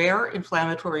is a rare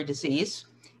inflammatory disease,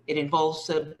 it involves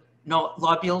the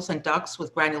lobules and ducts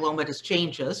with granulomatous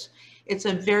changes. It's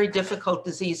a very difficult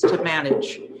disease to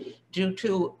manage due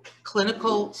to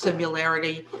clinical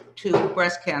similarity to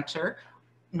breast cancer,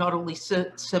 not only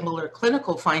similar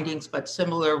clinical findings, but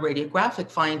similar radiographic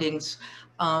findings.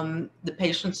 The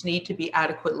patients need to be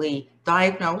adequately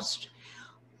diagnosed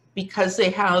because they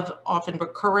have often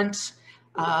recurrence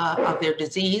of their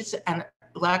disease and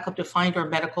lack of defined or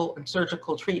medical and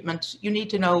surgical treatments. You need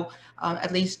to know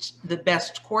at least the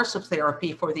best course of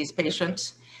therapy for these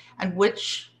patients and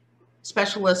which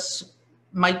specialists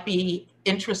might be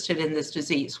interested in this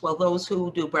disease. Well, those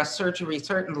who do breast surgery,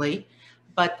 certainly,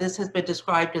 but this has been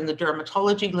described in the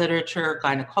dermatology literature,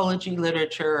 gynecology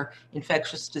literature,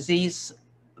 infectious disease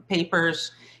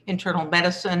papers, internal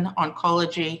medicine,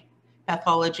 oncology,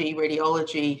 pathology,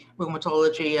 radiology,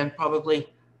 rheumatology, and probably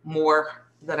more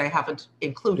that I haven't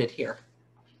included here.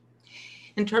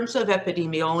 In terms of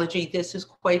epidemiology, this is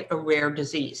quite a rare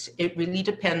disease. It really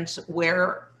depends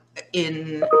where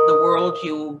in the world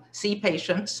you see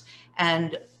patients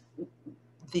and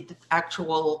the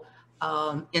actual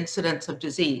incidence of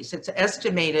disease. It's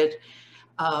estimated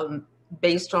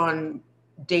based on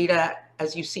data,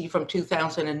 as you see from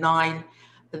 2009,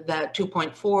 that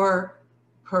 2.4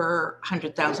 per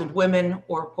 100,000 women,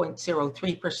 or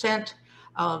 0.03%,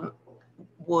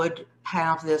 would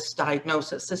have this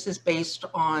diagnosis. This is based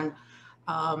on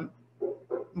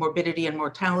Morbidity and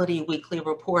Mortality Weekly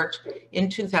Report in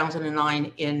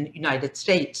 2009 in United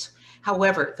States.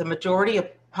 However, the majority of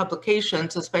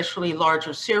publications, especially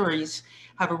larger series,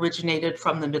 have originated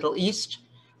from the Middle East,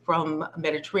 from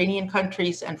Mediterranean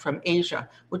countries, and from Asia,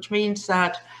 which means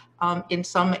that in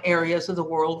some areas of the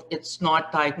world, it's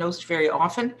not diagnosed very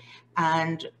often,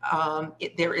 and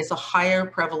there is a higher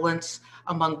prevalence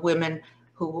among women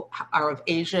who are of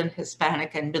Asian,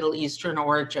 Hispanic, and Middle Eastern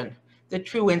origin. The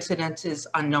true incidence is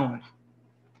unknown.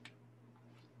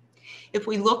 If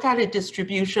we look at a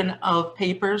distribution of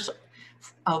papers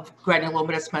of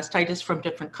granulomatous mastitis from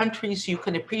different countries, you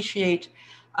can appreciate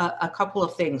a couple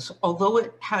of things. Although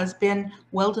it has been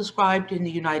well described in the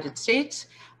United States,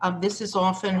 this is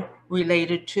often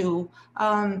related to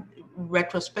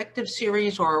retrospective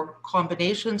series or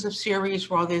combinations of series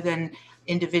rather than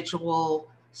individual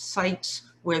sites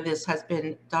where this has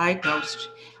been diagnosed.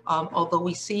 Although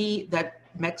we see that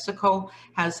Mexico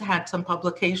has had some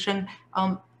publication,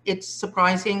 it's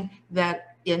surprising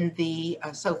that in the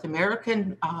South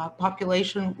American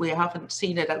population, we haven't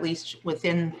seen it, at least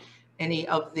within any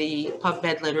of the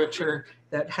PubMed literature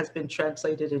that has been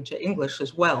translated into English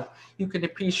as well. You can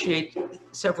appreciate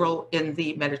several in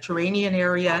the Mediterranean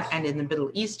area and in the Middle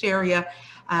East area,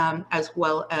 as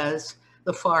well as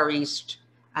the Far East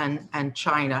and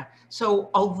China. So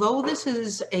although this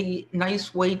is a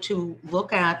nice way to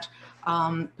look at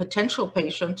potential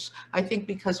patients, I think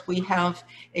because we have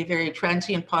a very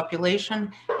transient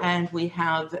population and we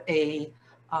have a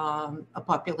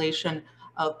population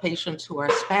of patients who are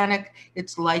Hispanic,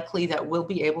 it's likely that we'll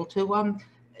be able to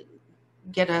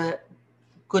get a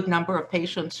good number of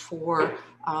patients for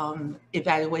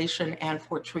evaluation and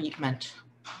for treatment.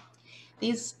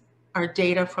 These are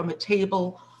data from a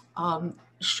table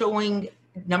showing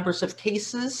numbers of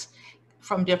cases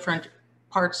from different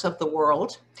parts of the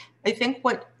world. I think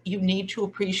what you need to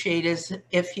appreciate is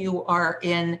if you are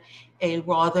in a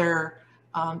rather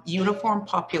uniform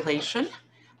population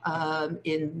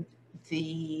in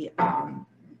the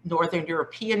Northern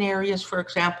European areas, for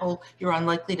example, you're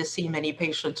unlikely to see many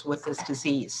patients with this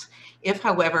disease. If,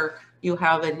 however, you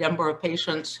have a number of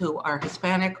patients who are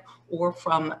Hispanic or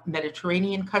from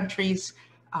Mediterranean countries,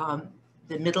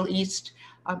 the Middle East,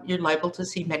 you're liable to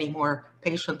see many more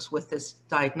patients with this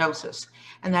diagnosis.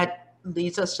 And that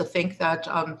leads us to think that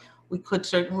we could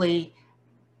certainly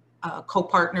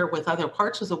co-partner with other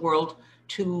parts of the world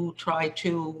to try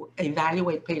to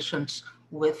evaluate patients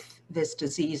with this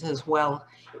disease as well,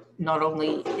 not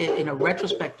only in a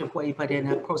retrospective way, but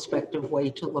in a prospective way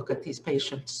to look at these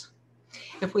patients.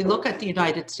 If we look at the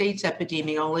United States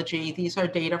epidemiology, these are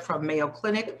data from Mayo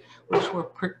Clinic, which were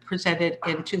presented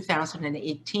in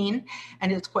 2018.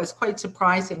 And it was quite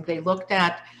surprising. They looked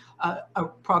at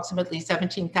approximately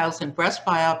 17,000 breast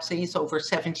biopsies over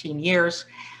 17 years,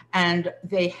 and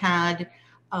they had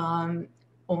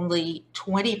only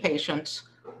 20 patients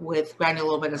with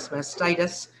granulomatous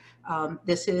mastitis.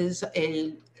 This is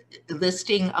a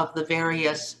listing of the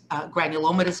various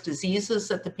granulomatous diseases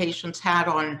that the patients had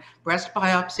on breast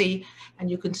biopsy. And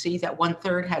you can see that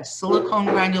 1/3 had silicone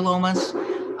granulomas,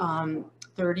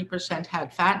 30%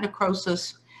 had fat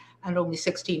necrosis, and only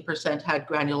 16% had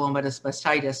granulomatous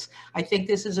mastitis. I think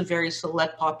this is a very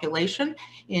select population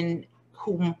in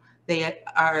whom they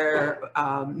are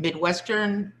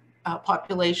Midwestern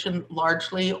population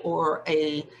largely, or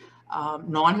a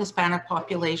non-Hispanic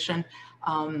population,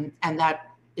 and that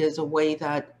is a way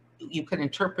that you can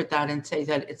interpret that and say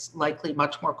that it's likely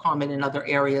much more common in other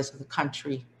areas of the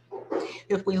country.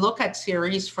 If we look at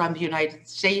series from the United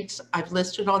States, I've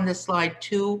listed on this slide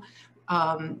 2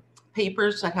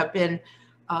 papers that have been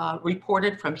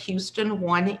reported from Houston,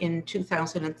 one in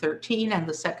 2013 and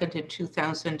the second in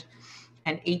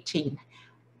 2018.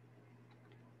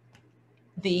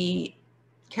 The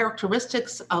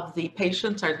characteristics of the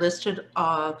patients are listed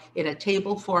in a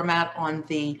table format on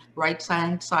the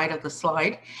right-hand side of the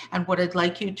slide. And what I'd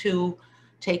like you to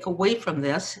take away from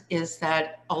this is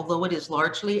that although it is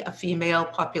largely a female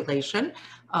population,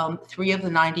 3 of the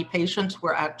 90 patients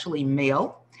were actually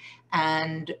male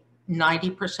and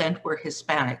 90% were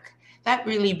Hispanic. That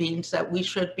really means that we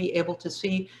should be able to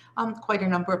see quite a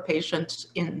number of patients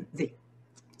in the,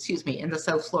 in the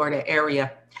South Florida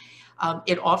area.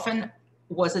 It often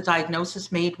was a diagnosis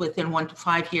made within 1 to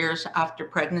 5 years after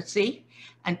pregnancy,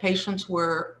 and patients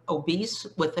were obese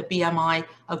with a BMI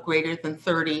of greater than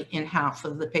 30 in half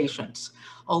of the patients.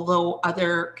 Although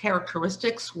other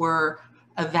characteristics were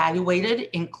evaluated,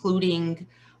 including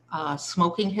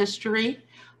smoking history,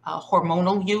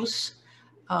 hormonal use,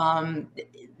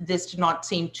 this did not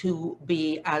seem to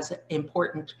be as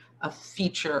important a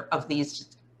feature of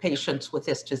these patients with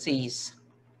this disease.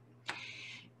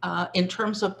 In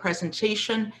terms of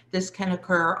presentation, this can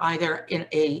occur either in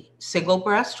a single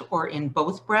breast or in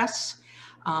both breasts.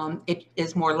 It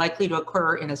is more likely to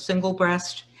occur in a single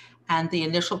breast, and the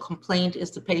initial complaint is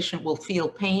the patient will feel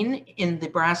pain in the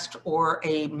breast or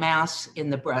a mass in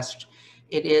the breast.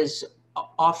 It is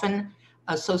often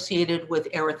associated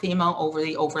with erythema over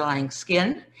the overlying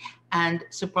skin, and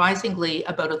surprisingly,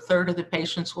 about a third of the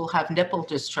patients will have nipple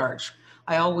discharge.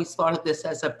 I always thought of this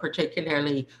as a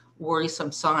particularly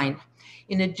worrisome sign.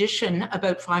 In addition,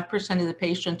 about 5% of the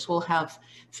patients will have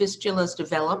fistulas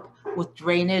develop with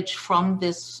drainage from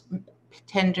this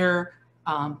tender,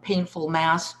 painful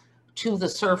mass to the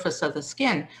surface of the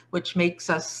skin, which makes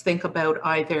us think about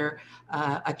either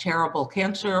a terrible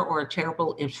cancer or a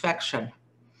terrible infection.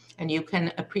 And you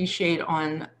can appreciate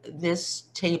on this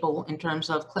table in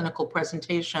terms of clinical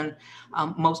presentation,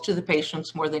 most of the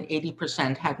patients, more than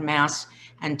 80%, had mass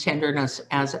and tenderness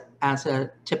as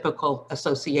a typical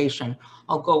association.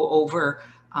 I'll go over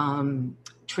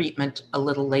treatment a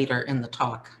little later in the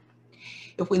talk.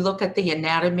 If we look at the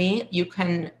anatomy, you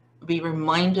can be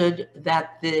reminded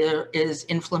that there is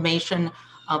inflammation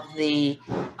of the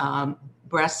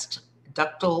breast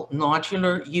ductal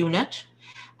nodular unit.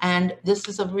 And this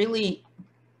is a really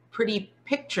pretty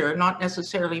picture, not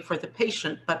necessarily for the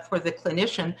patient, but for the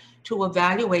clinician to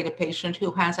evaluate a patient who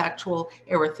has actual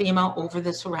erythema over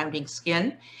the surrounding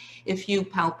skin. If you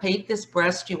palpate this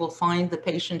breast, you will find the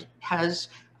patient has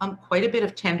quite a bit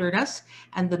of tenderness,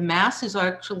 and the mass is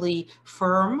actually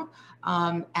firm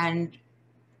and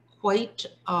quite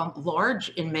large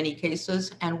in many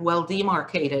cases and well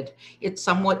demarcated. It's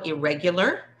somewhat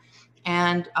irregular.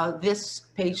 And this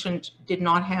patient did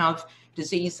not have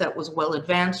disease that was well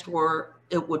advanced, or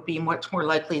it would be much more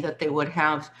likely that they would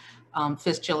have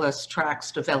fistulous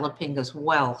tracts developing as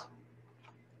well.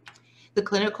 The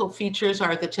clinical features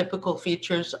are the typical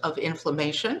features of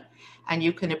inflammation, and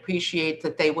you can appreciate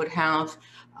that they would have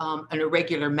an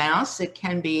irregular mass. It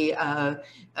can be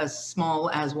as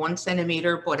small as 1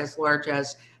 centimeter, but as large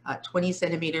as 20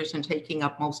 centimeters and taking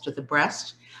up most of the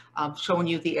breast. I've shown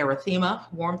you the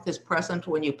erythema. Warmth is present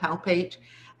when you palpate,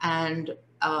 and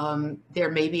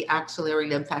there may be axillary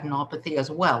lymphadenopathy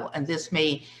as well. And this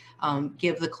may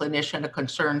give the clinician a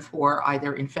concern for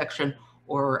either infection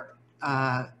or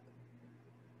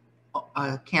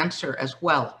cancer as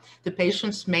well. The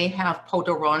patients may have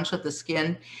podorange of the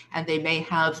skin, and they may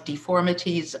have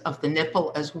deformities of the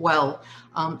nipple as well.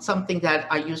 Something that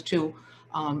I used to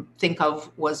think of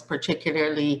was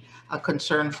particularly a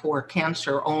concern for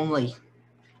cancer only.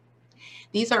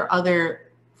 These are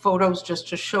other photos just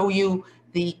to show you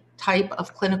the type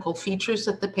of clinical features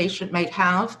that the patient might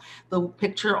have. The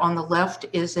picture on the left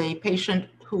is a patient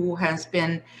who has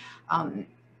been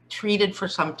treated for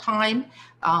some time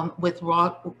with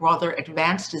rather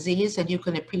advanced disease, and you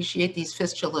can appreciate these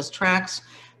fistulous tracts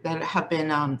that have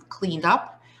been cleaned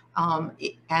up.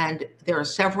 And there are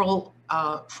several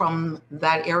from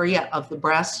that area of the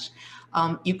breast.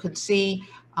 You can see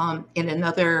in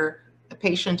another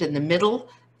patient in the middle,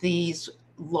 these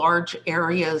large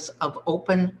areas of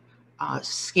open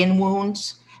skin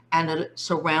wounds and a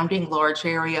surrounding large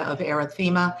area of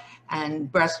erythema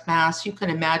and breast mass. You can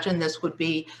imagine this would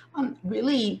be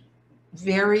really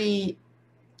very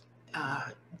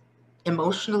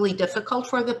emotionally difficult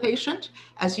for the patient,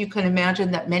 as you can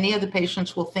imagine that many of the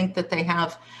patients will think that they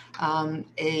have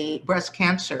a breast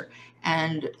cancer,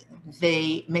 and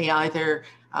they may either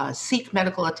seek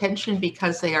medical attention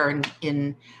because they are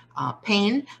in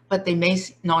pain, but they may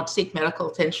not seek medical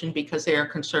attention because they are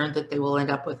concerned that they will end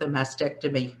up with a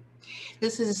mastectomy.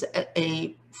 This is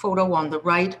a photo on the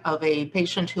right of a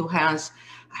patient who has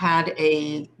had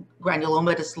a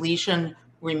granulomatous lesion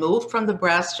removed from the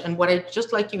breast. And what I'd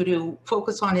just like you to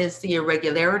focus on is the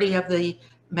irregularity of the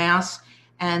mass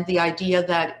and the idea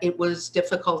that it was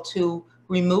difficult to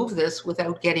remove this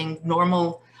without getting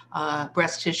normal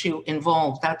breast tissue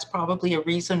involved. That's probably a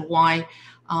reason why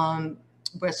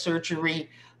breast surgery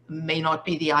may not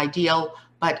be the ideal,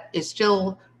 but is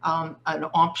still an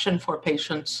option for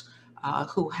patients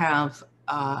who have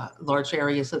large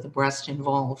areas of the breast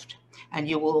involved. And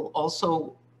you will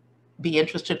also be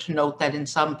interested to note that in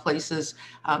some places,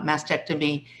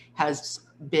 mastectomy has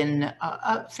been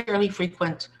a fairly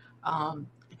frequent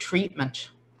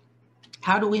treatment.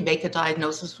 How do we make a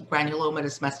diagnosis of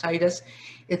granulomatous mastitis?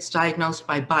 It's diagnosed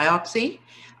by biopsy.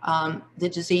 The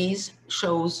disease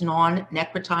shows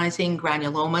non-necrotizing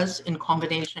granulomas in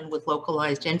combination with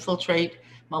localized infiltrate,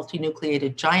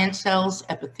 multinucleated giant cells,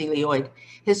 epithelioid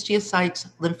histiocytes,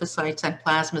 lymphocytes, and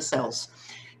plasma cells.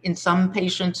 In some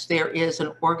patients, there is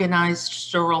an organized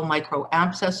sterile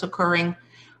microabscess occurring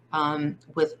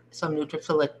with some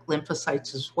neutrophilic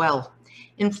lymphocytes as well.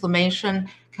 Inflammation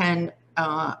can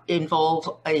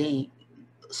involve a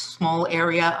small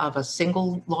area of a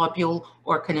single lobule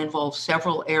or can involve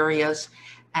several areas.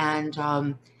 And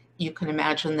you can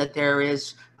imagine that there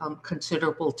is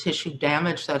considerable tissue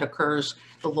damage that occurs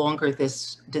the longer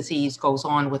this disease goes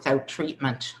on without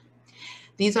treatment.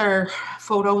 These are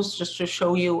photos just to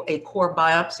show you a core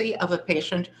biopsy of a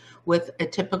patient with a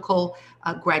typical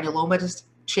granulomatous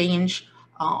change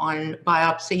on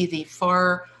biopsy. The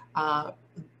far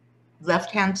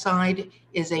left-hand side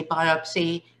is a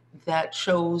biopsy that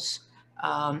shows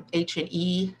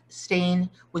H&E stain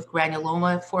with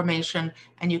granuloma formation,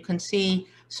 and you can see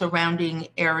surrounding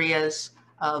areas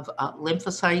of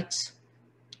lymphocytes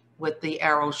with the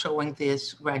arrow showing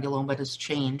this granulomatous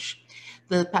change.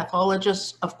 The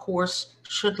pathologist, of course,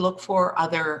 should look for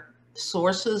other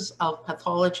sources of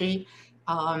pathology.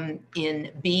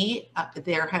 In B,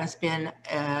 there has been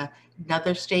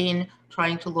another stain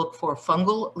trying to look for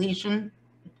fungal lesion,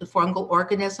 fungal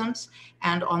organisms,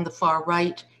 and on the far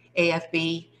right,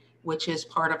 AFB, which is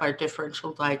part of our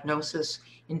differential diagnosis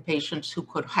in patients who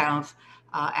could have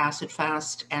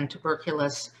acid-fast and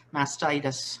tuberculous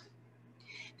mastitis.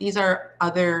 These are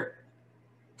other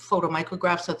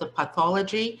photomicrographs of the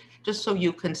pathology, just so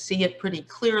you can see it pretty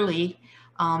clearly.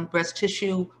 Breast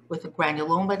tissue with a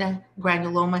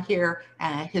granuloma here,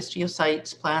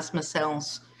 histiocytes, plasma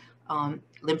cells,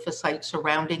 lymphocytes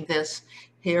surrounding this.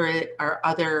 Here are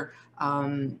other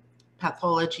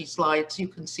pathology slides. You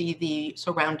can see the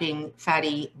surrounding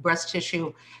fatty breast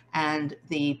tissue and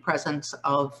the presence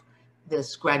of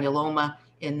this granuloma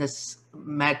in this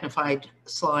magnified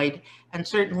slide. And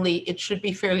certainly it should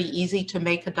be fairly easy to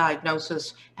make a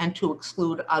diagnosis and to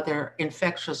exclude other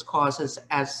infectious causes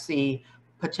as the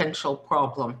potential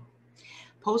problem.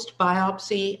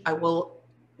 Post-biopsy, I will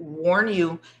warn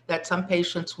you that some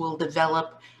patients will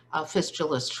develop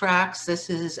fistulous tracts. This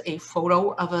is a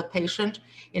photo of a patient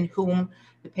in whom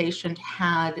the patient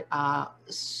had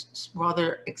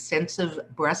rather extensive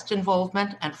breast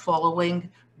involvement, and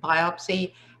following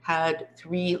biopsy had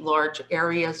 3 large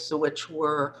areas which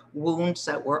were wounds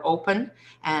that were open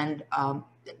and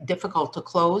difficult to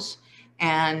close.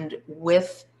 And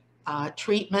with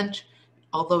treatment,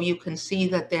 although you can see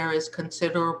that there is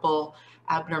considerable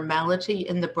abnormality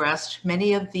in the breast,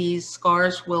 many of these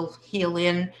scars will heal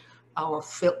in or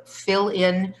fill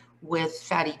in with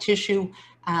fatty tissue,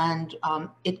 and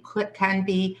it can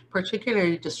be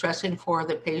particularly distressing for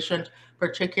the patient,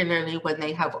 particularly when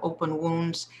they have open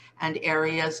wounds and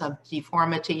areas of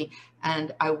deformity.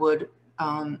 And I would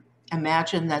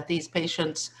imagine that these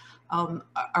patients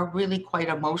are really quite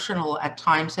emotional at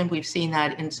times, and we've seen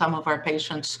that in some of our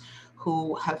patients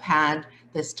who have had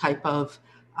this type of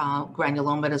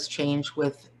granulomatous change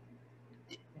with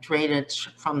drainage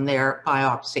from their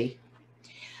biopsy.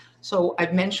 So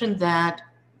I've mentioned that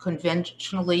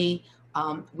conventionally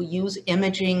we use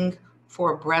imaging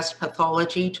for breast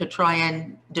pathology to try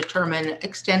and determine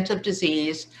extent of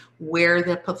disease, where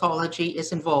the pathology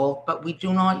is involved, but we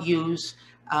do not use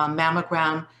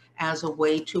mammogram as a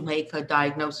way to make a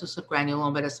diagnosis of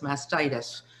granulomatous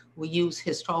mastitis. We use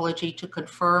histology to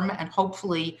confirm, and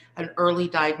hopefully an early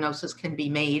diagnosis can be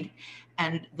made.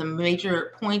 And the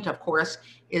major point, of course,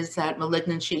 is that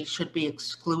malignancy should be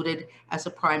excluded as a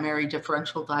primary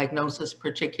differential diagnosis,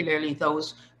 particularly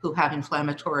those who have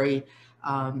inflammatory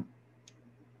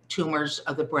tumors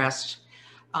of the breast.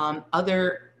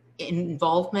 Other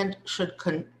involvement should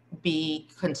be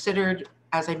considered,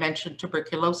 as I mentioned,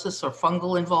 tuberculosis or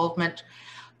fungal involvement,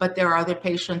 but there are other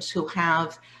patients who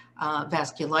have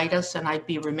vasculitis, and I'd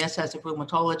be remiss as a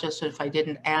rheumatologist if I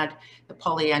didn't add the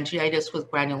polyangiitis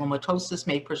with granulomatosis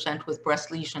may present with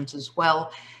breast lesions as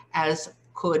well, as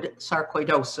could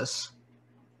sarcoidosis.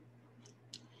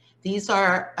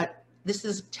 This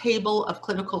is a table of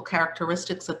clinical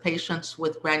characteristics of patients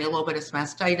with granulomatous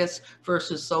mastitis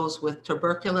versus those with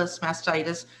tuberculous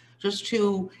mastitis, just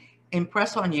to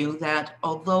impress on you that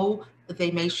although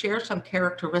they may share some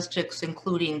characteristics,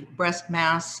 including breast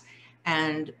mass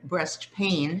and breast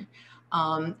pain,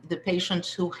 the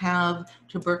patients who have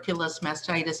tuberculous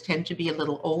mastitis tend to be a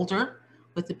little older,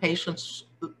 with the patients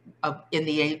in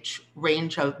the age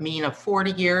range of mean of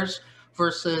 40 years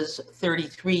versus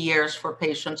 33 years for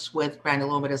patients with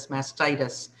granulomatous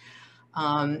mastitis.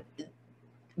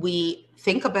 We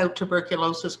think about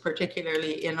tuberculosis,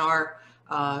 particularly in our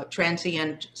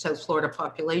transient South Florida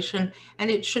population, and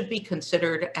it should be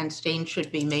considered, and stains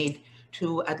should be made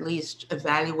to at least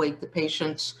evaluate the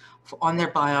patients on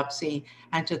their biopsy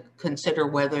and to consider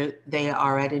whether they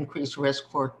are at increased risk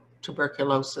for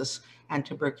tuberculosis and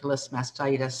tuberculous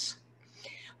mastitis.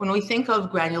 When we think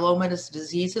of granulomatous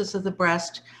diseases of the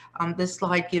breast, this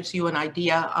slide gives you an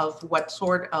idea of what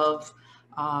sort of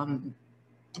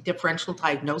differential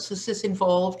diagnosis is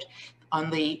involved. On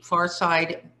the far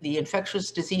side, the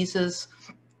infectious diseases,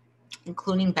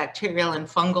 including bacterial and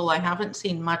fungal. I haven't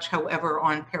seen much, however,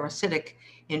 on parasitic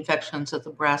infections of the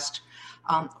breast.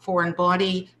 Foreign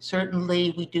body,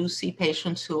 certainly we do see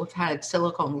patients who have had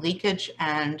silicone leakage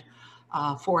and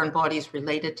foreign bodies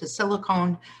related to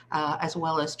silicone, as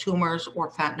well as tumors or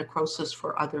fat necrosis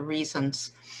for other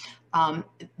reasons.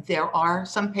 There are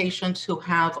some patients who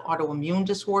have autoimmune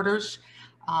disorders,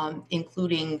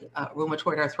 including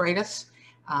rheumatoid arthritis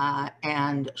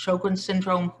and Sjogren's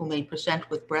syndrome, who may present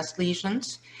with breast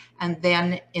lesions. And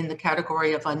then in the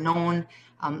category of unknown,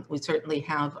 we certainly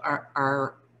have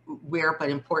our rare but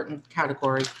important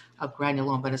category of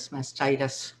granulomatous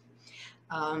mastitis.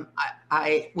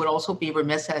 I would also be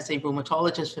remiss as a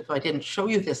rheumatologist if I didn't show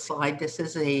you this slide. This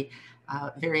is a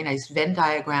very nice Venn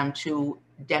diagram to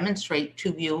demonstrate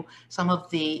to you some of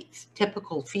the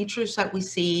typical features that we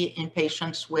see in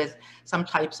patients with some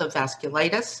types of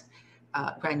vasculitis,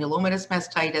 granulomatous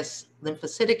mastitis,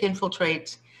 lymphocytic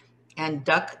infiltrates, and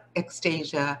duct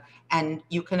ectasia. And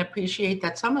you can appreciate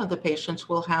that some of the patients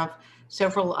will have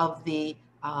several of the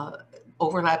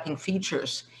overlapping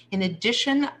features. In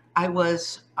addition, I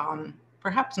was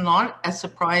perhaps not as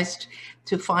surprised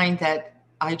to find that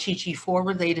IgG4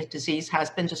 related disease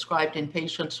has been described in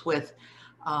patients with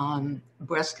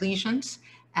breast lesions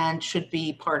and should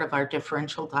be part of our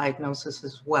differential diagnosis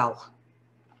as well.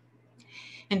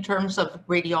 In terms of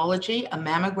radiology, a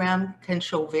mammogram can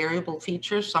show variable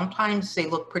features. Sometimes they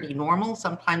look pretty normal.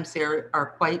 Sometimes there are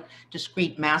quite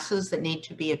discrete masses that need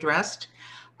to be addressed.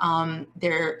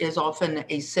 There is often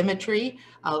asymmetry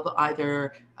of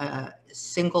either a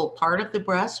single part of the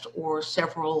breast or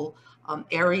several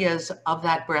areas of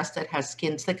that breast that has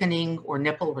skin thickening or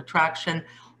nipple retraction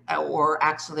or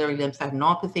axillary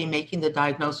lymphadenopathy, making the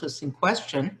diagnosis in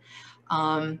question.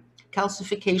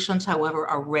 Calcifications, however,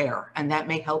 are rare, and that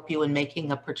may help you in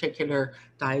making a particular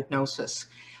diagnosis.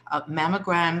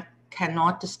 Mammogram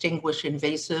cannot distinguish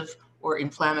invasive or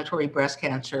inflammatory breast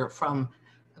cancer from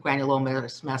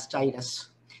granulomatous mastitis.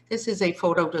 This is a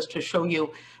photo just to show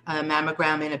you a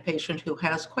mammogram in a patient who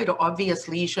has quite an obvious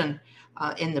lesion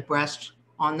in the breast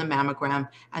on the mammogram,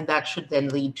 and that should then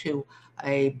lead to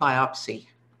a biopsy.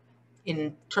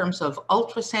 In terms of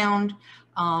ultrasound,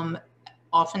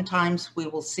 oftentimes we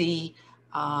will see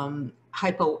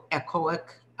hypoechoic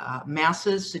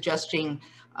masses suggesting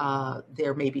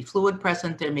there may be fluid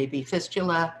present, there may be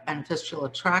fistula and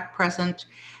fistula tract present,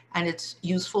 and it's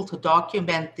useful to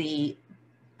document the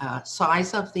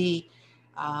size of the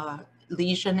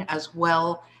lesion as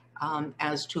well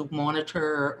as to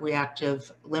monitor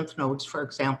reactive lymph nodes, for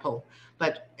example,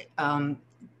 but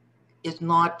is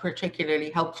not particularly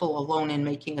helpful alone in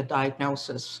making a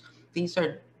diagnosis. These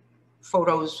are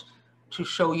photos to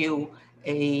show you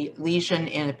a lesion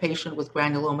in a patient with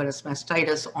granulomatous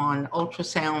mastitis on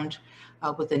ultrasound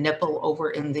with a nipple over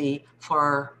in the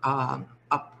far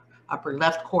upper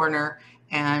left corner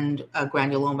and a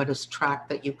granulomatous tract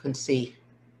that you can see.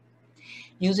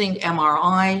 Using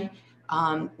MRI,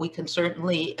 we can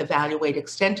certainly evaluate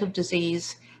extent of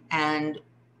disease and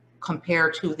compare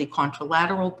to the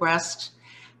contralateral breast,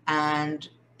 and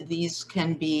these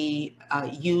can be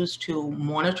used to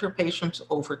monitor patients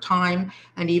over time.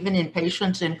 And even in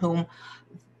patients in whom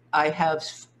I have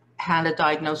had a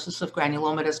diagnosis of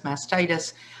granulomatous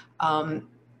mastitis,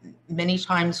 many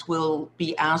times we'll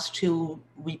be asked to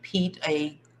repeat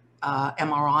a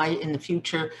MRI in the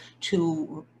future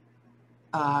to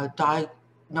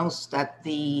diagnose that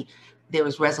there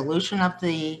is resolution of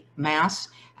the mass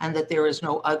and that there is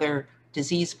no other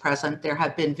disease present. There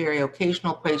have been very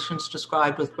occasional patients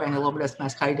described with granulomatous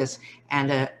mastitis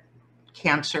and a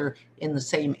cancer in the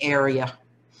same area.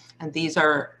 And these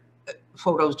are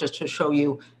photos just to show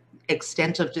you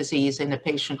extent of disease in a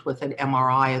patient with an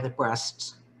MRI of the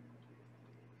breasts.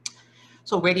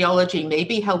 So radiology may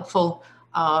be helpful,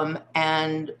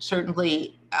 and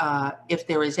certainly if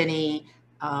there is any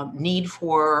need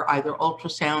for either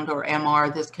ultrasound or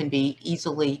MR, this can be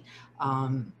easily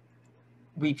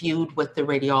reviewed with the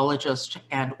radiologist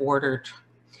and ordered.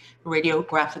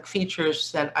 Radiographic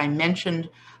features that I mentioned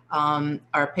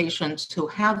are patients who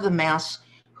have the mass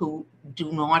who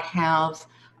do not have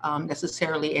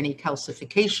necessarily any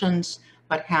calcifications,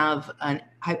 but have an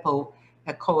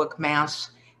hypoechoic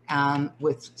mass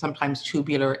with sometimes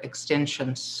tubular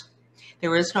extensions.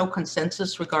 There is no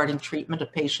consensus regarding treatment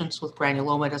of patients with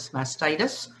granulomatous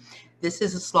mastitis. This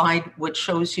is a slide which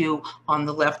shows you on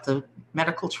the left the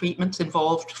medical treatments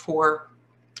involved for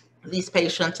these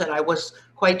patients, and I was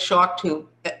quite shocked to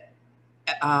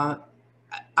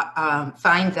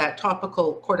find that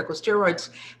topical corticosteroids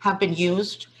have been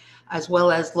used, as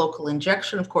well as local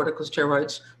injection of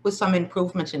corticosteroids, with some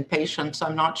improvement in patients.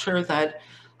 I'm not sure that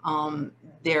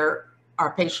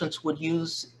our patients would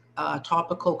use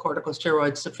topical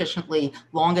corticosteroids sufficiently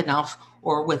long enough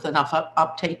or with enough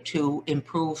uptake to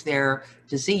improve their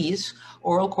disease.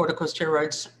 Oral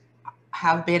corticosteroids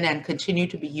have been and continue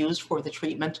to be used for the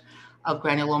treatment of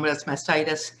granulomatous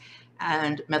mastitis,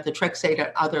 and methotrexate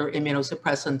and other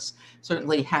immunosuppressants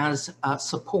certainly has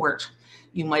support.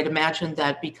 You might imagine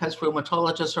that because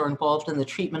rheumatologists are involved in the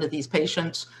treatment of these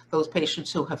patients, those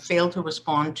patients who have failed to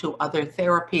respond to other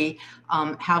therapy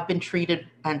have been treated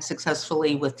and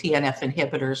successfully with TNF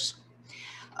inhibitors.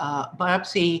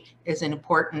 Biopsy is an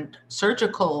important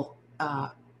surgical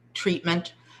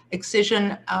treatment.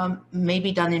 Excision may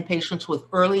be done in patients with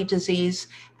early disease,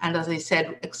 and as I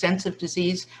said, extensive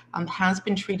disease has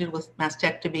been treated with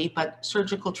mastectomy, but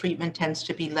surgical treatment tends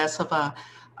to be less of a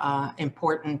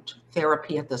important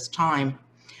therapy at this time.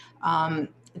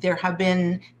 There have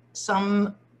been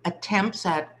some attempts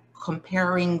at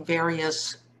comparing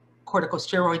various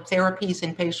corticosteroid therapies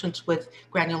in patients with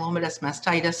granulomatous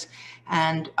mastitis,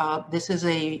 and this is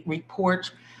a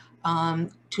report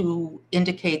to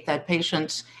indicate that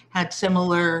patients had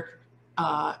similar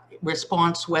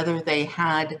response whether they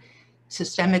had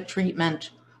systemic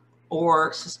treatment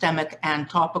or systemic and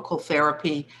topical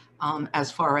therapy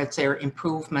as far as their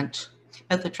improvement.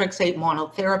 Methotrexate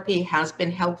monotherapy has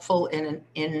been helpful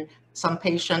in some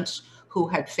patients who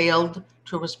had failed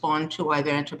to respond to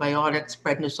either antibiotics,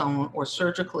 prednisone, or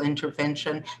surgical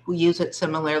intervention. We use it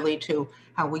similarly to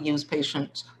how we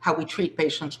treat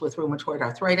patients with rheumatoid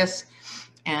arthritis.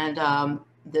 And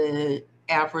the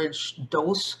average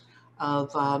dose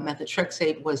of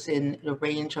methotrexate was in the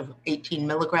range of 18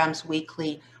 milligrams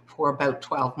weekly for about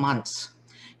 12 months.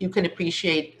 You can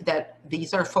appreciate that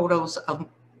these are photos of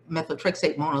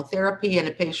methotrexate monotherapy in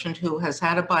a patient who has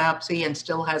had a biopsy and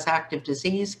still has active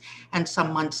disease. And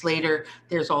some months later,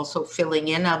 there's also filling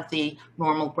in of the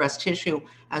normal breast tissue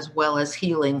as well as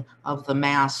healing of the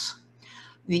mass.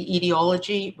 The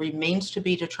etiology remains to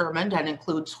be determined and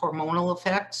includes hormonal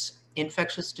effects,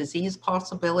 infectious disease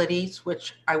possibilities,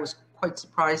 which I was quite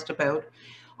surprised about,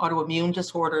 autoimmune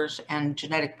disorders, and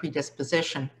genetic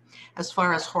predisposition. As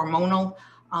far as hormonal,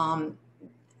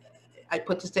 I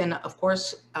put this in, of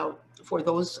course, for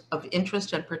those of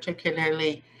interest, and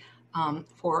particularly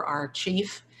for our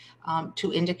chief,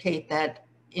 to indicate that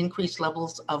increased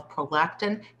levels of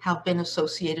prolactin have been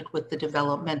associated with the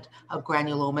development of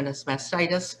granulomatous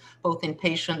mastitis, both in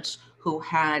patients who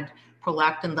had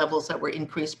prolactin levels that were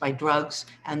increased by drugs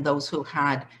and those who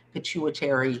had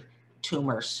pituitary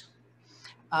tumors.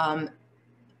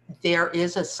 There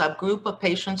is a subgroup of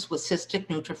patients with cystic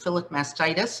neutrophilic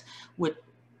mastitis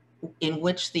in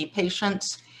which the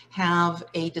patients have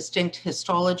a distinct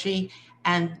histology,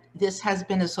 and this has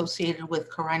been associated with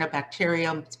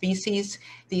Corynebacterium species.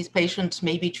 These patients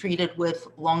may be treated with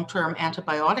long-term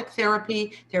antibiotic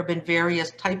therapy. There have been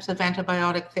various types of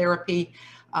antibiotic therapy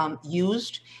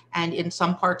used, and in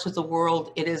some parts of the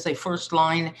world, it is a first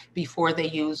line before they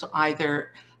use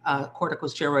either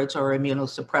corticosteroids or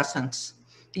immunosuppressants.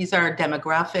 These are a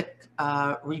demographic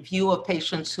review of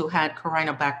patients who had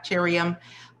Corynebacterium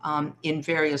in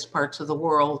various parts of the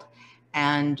world,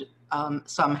 and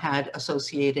some had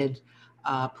associated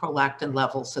prolactin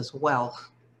levels as well.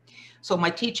 So my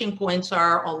teaching points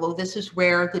are, although this is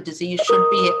rare, the disease should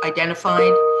be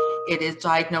identified. It is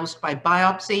diagnosed by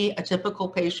biopsy. A typical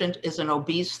patient is an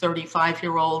obese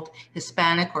 35-year-old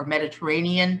Hispanic or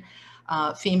Mediterranean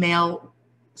female,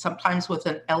 sometimes with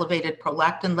an elevated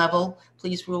prolactin level.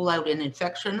 Please rule out an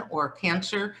infection or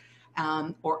cancer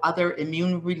or other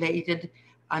immune-related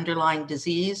underlying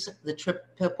disease. The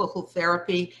typical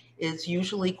therapy is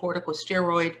usually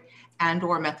corticosteroid and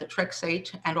or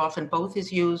methotrexate, and often both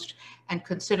is used, and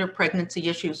consider pregnancy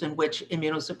issues in which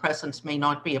immunosuppressants may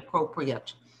not be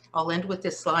appropriate. I'll end with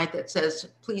this slide that says,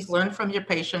 please learn from your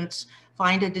patients,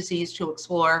 find a disease to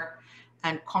explore,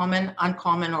 and common,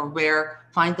 uncommon, or rare,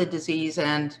 find the disease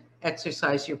and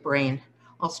exercise your brain.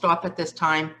 I'll stop at this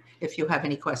time if you have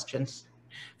any questions.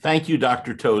 Thank you,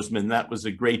 Dr. Tozman. That was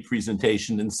a great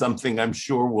presentation and something I'm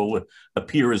sure will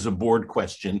appear as a board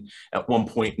question at one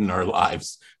point in our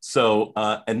lives. So,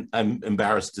 and I'm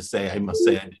embarrassed to say, I must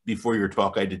say, before your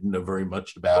talk, I didn't know very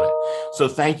much about it. So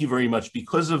thank you very much.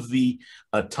 Because of the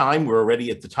time, we're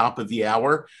already at the top of the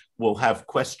hour. We'll have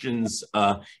questions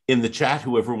in the chat.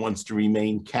 Whoever wants to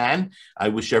remain can. I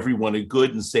wish everyone a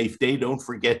good and safe day. Don't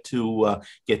forget to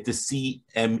get the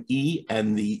CME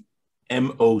and the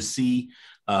MOC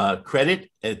credit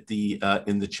at the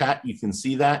in the chat. You can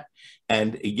see that.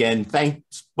 And again,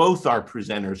 thanks both our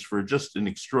presenters for just an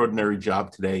extraordinary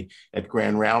job today at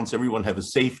Grand Rounds. Everyone have a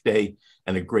safe day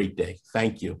and a great day.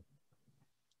 Thank you.